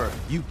wherever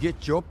you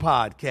get your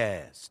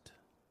podcast.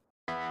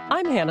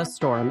 I'm Hannah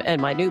Storm,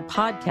 and my new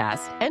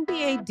podcast,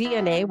 NBA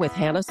DNA with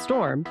Hannah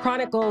Storm,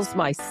 chronicles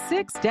my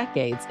 6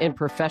 decades in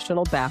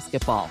professional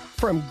basketball.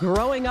 From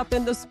growing up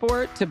in the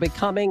sport to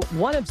becoming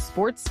one of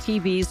sports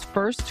TV's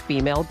first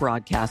female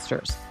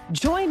broadcasters.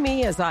 Join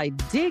me as I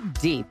dig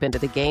deep into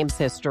the game's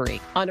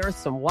history, unearth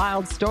some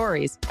wild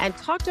stories, and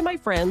talk to my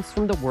friends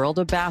from the world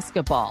of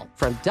basketball,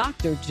 from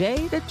Dr.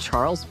 J to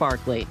Charles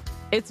Barkley.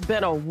 It's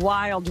been a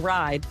wild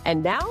ride,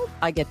 and now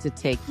I get to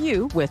take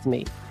you with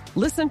me.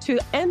 Listen to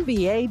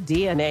NBA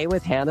DNA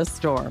with Hannah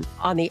Storm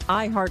on the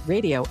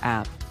iHeartRadio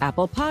app,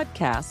 Apple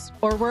Podcasts,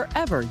 or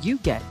wherever you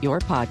get your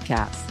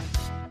podcasts.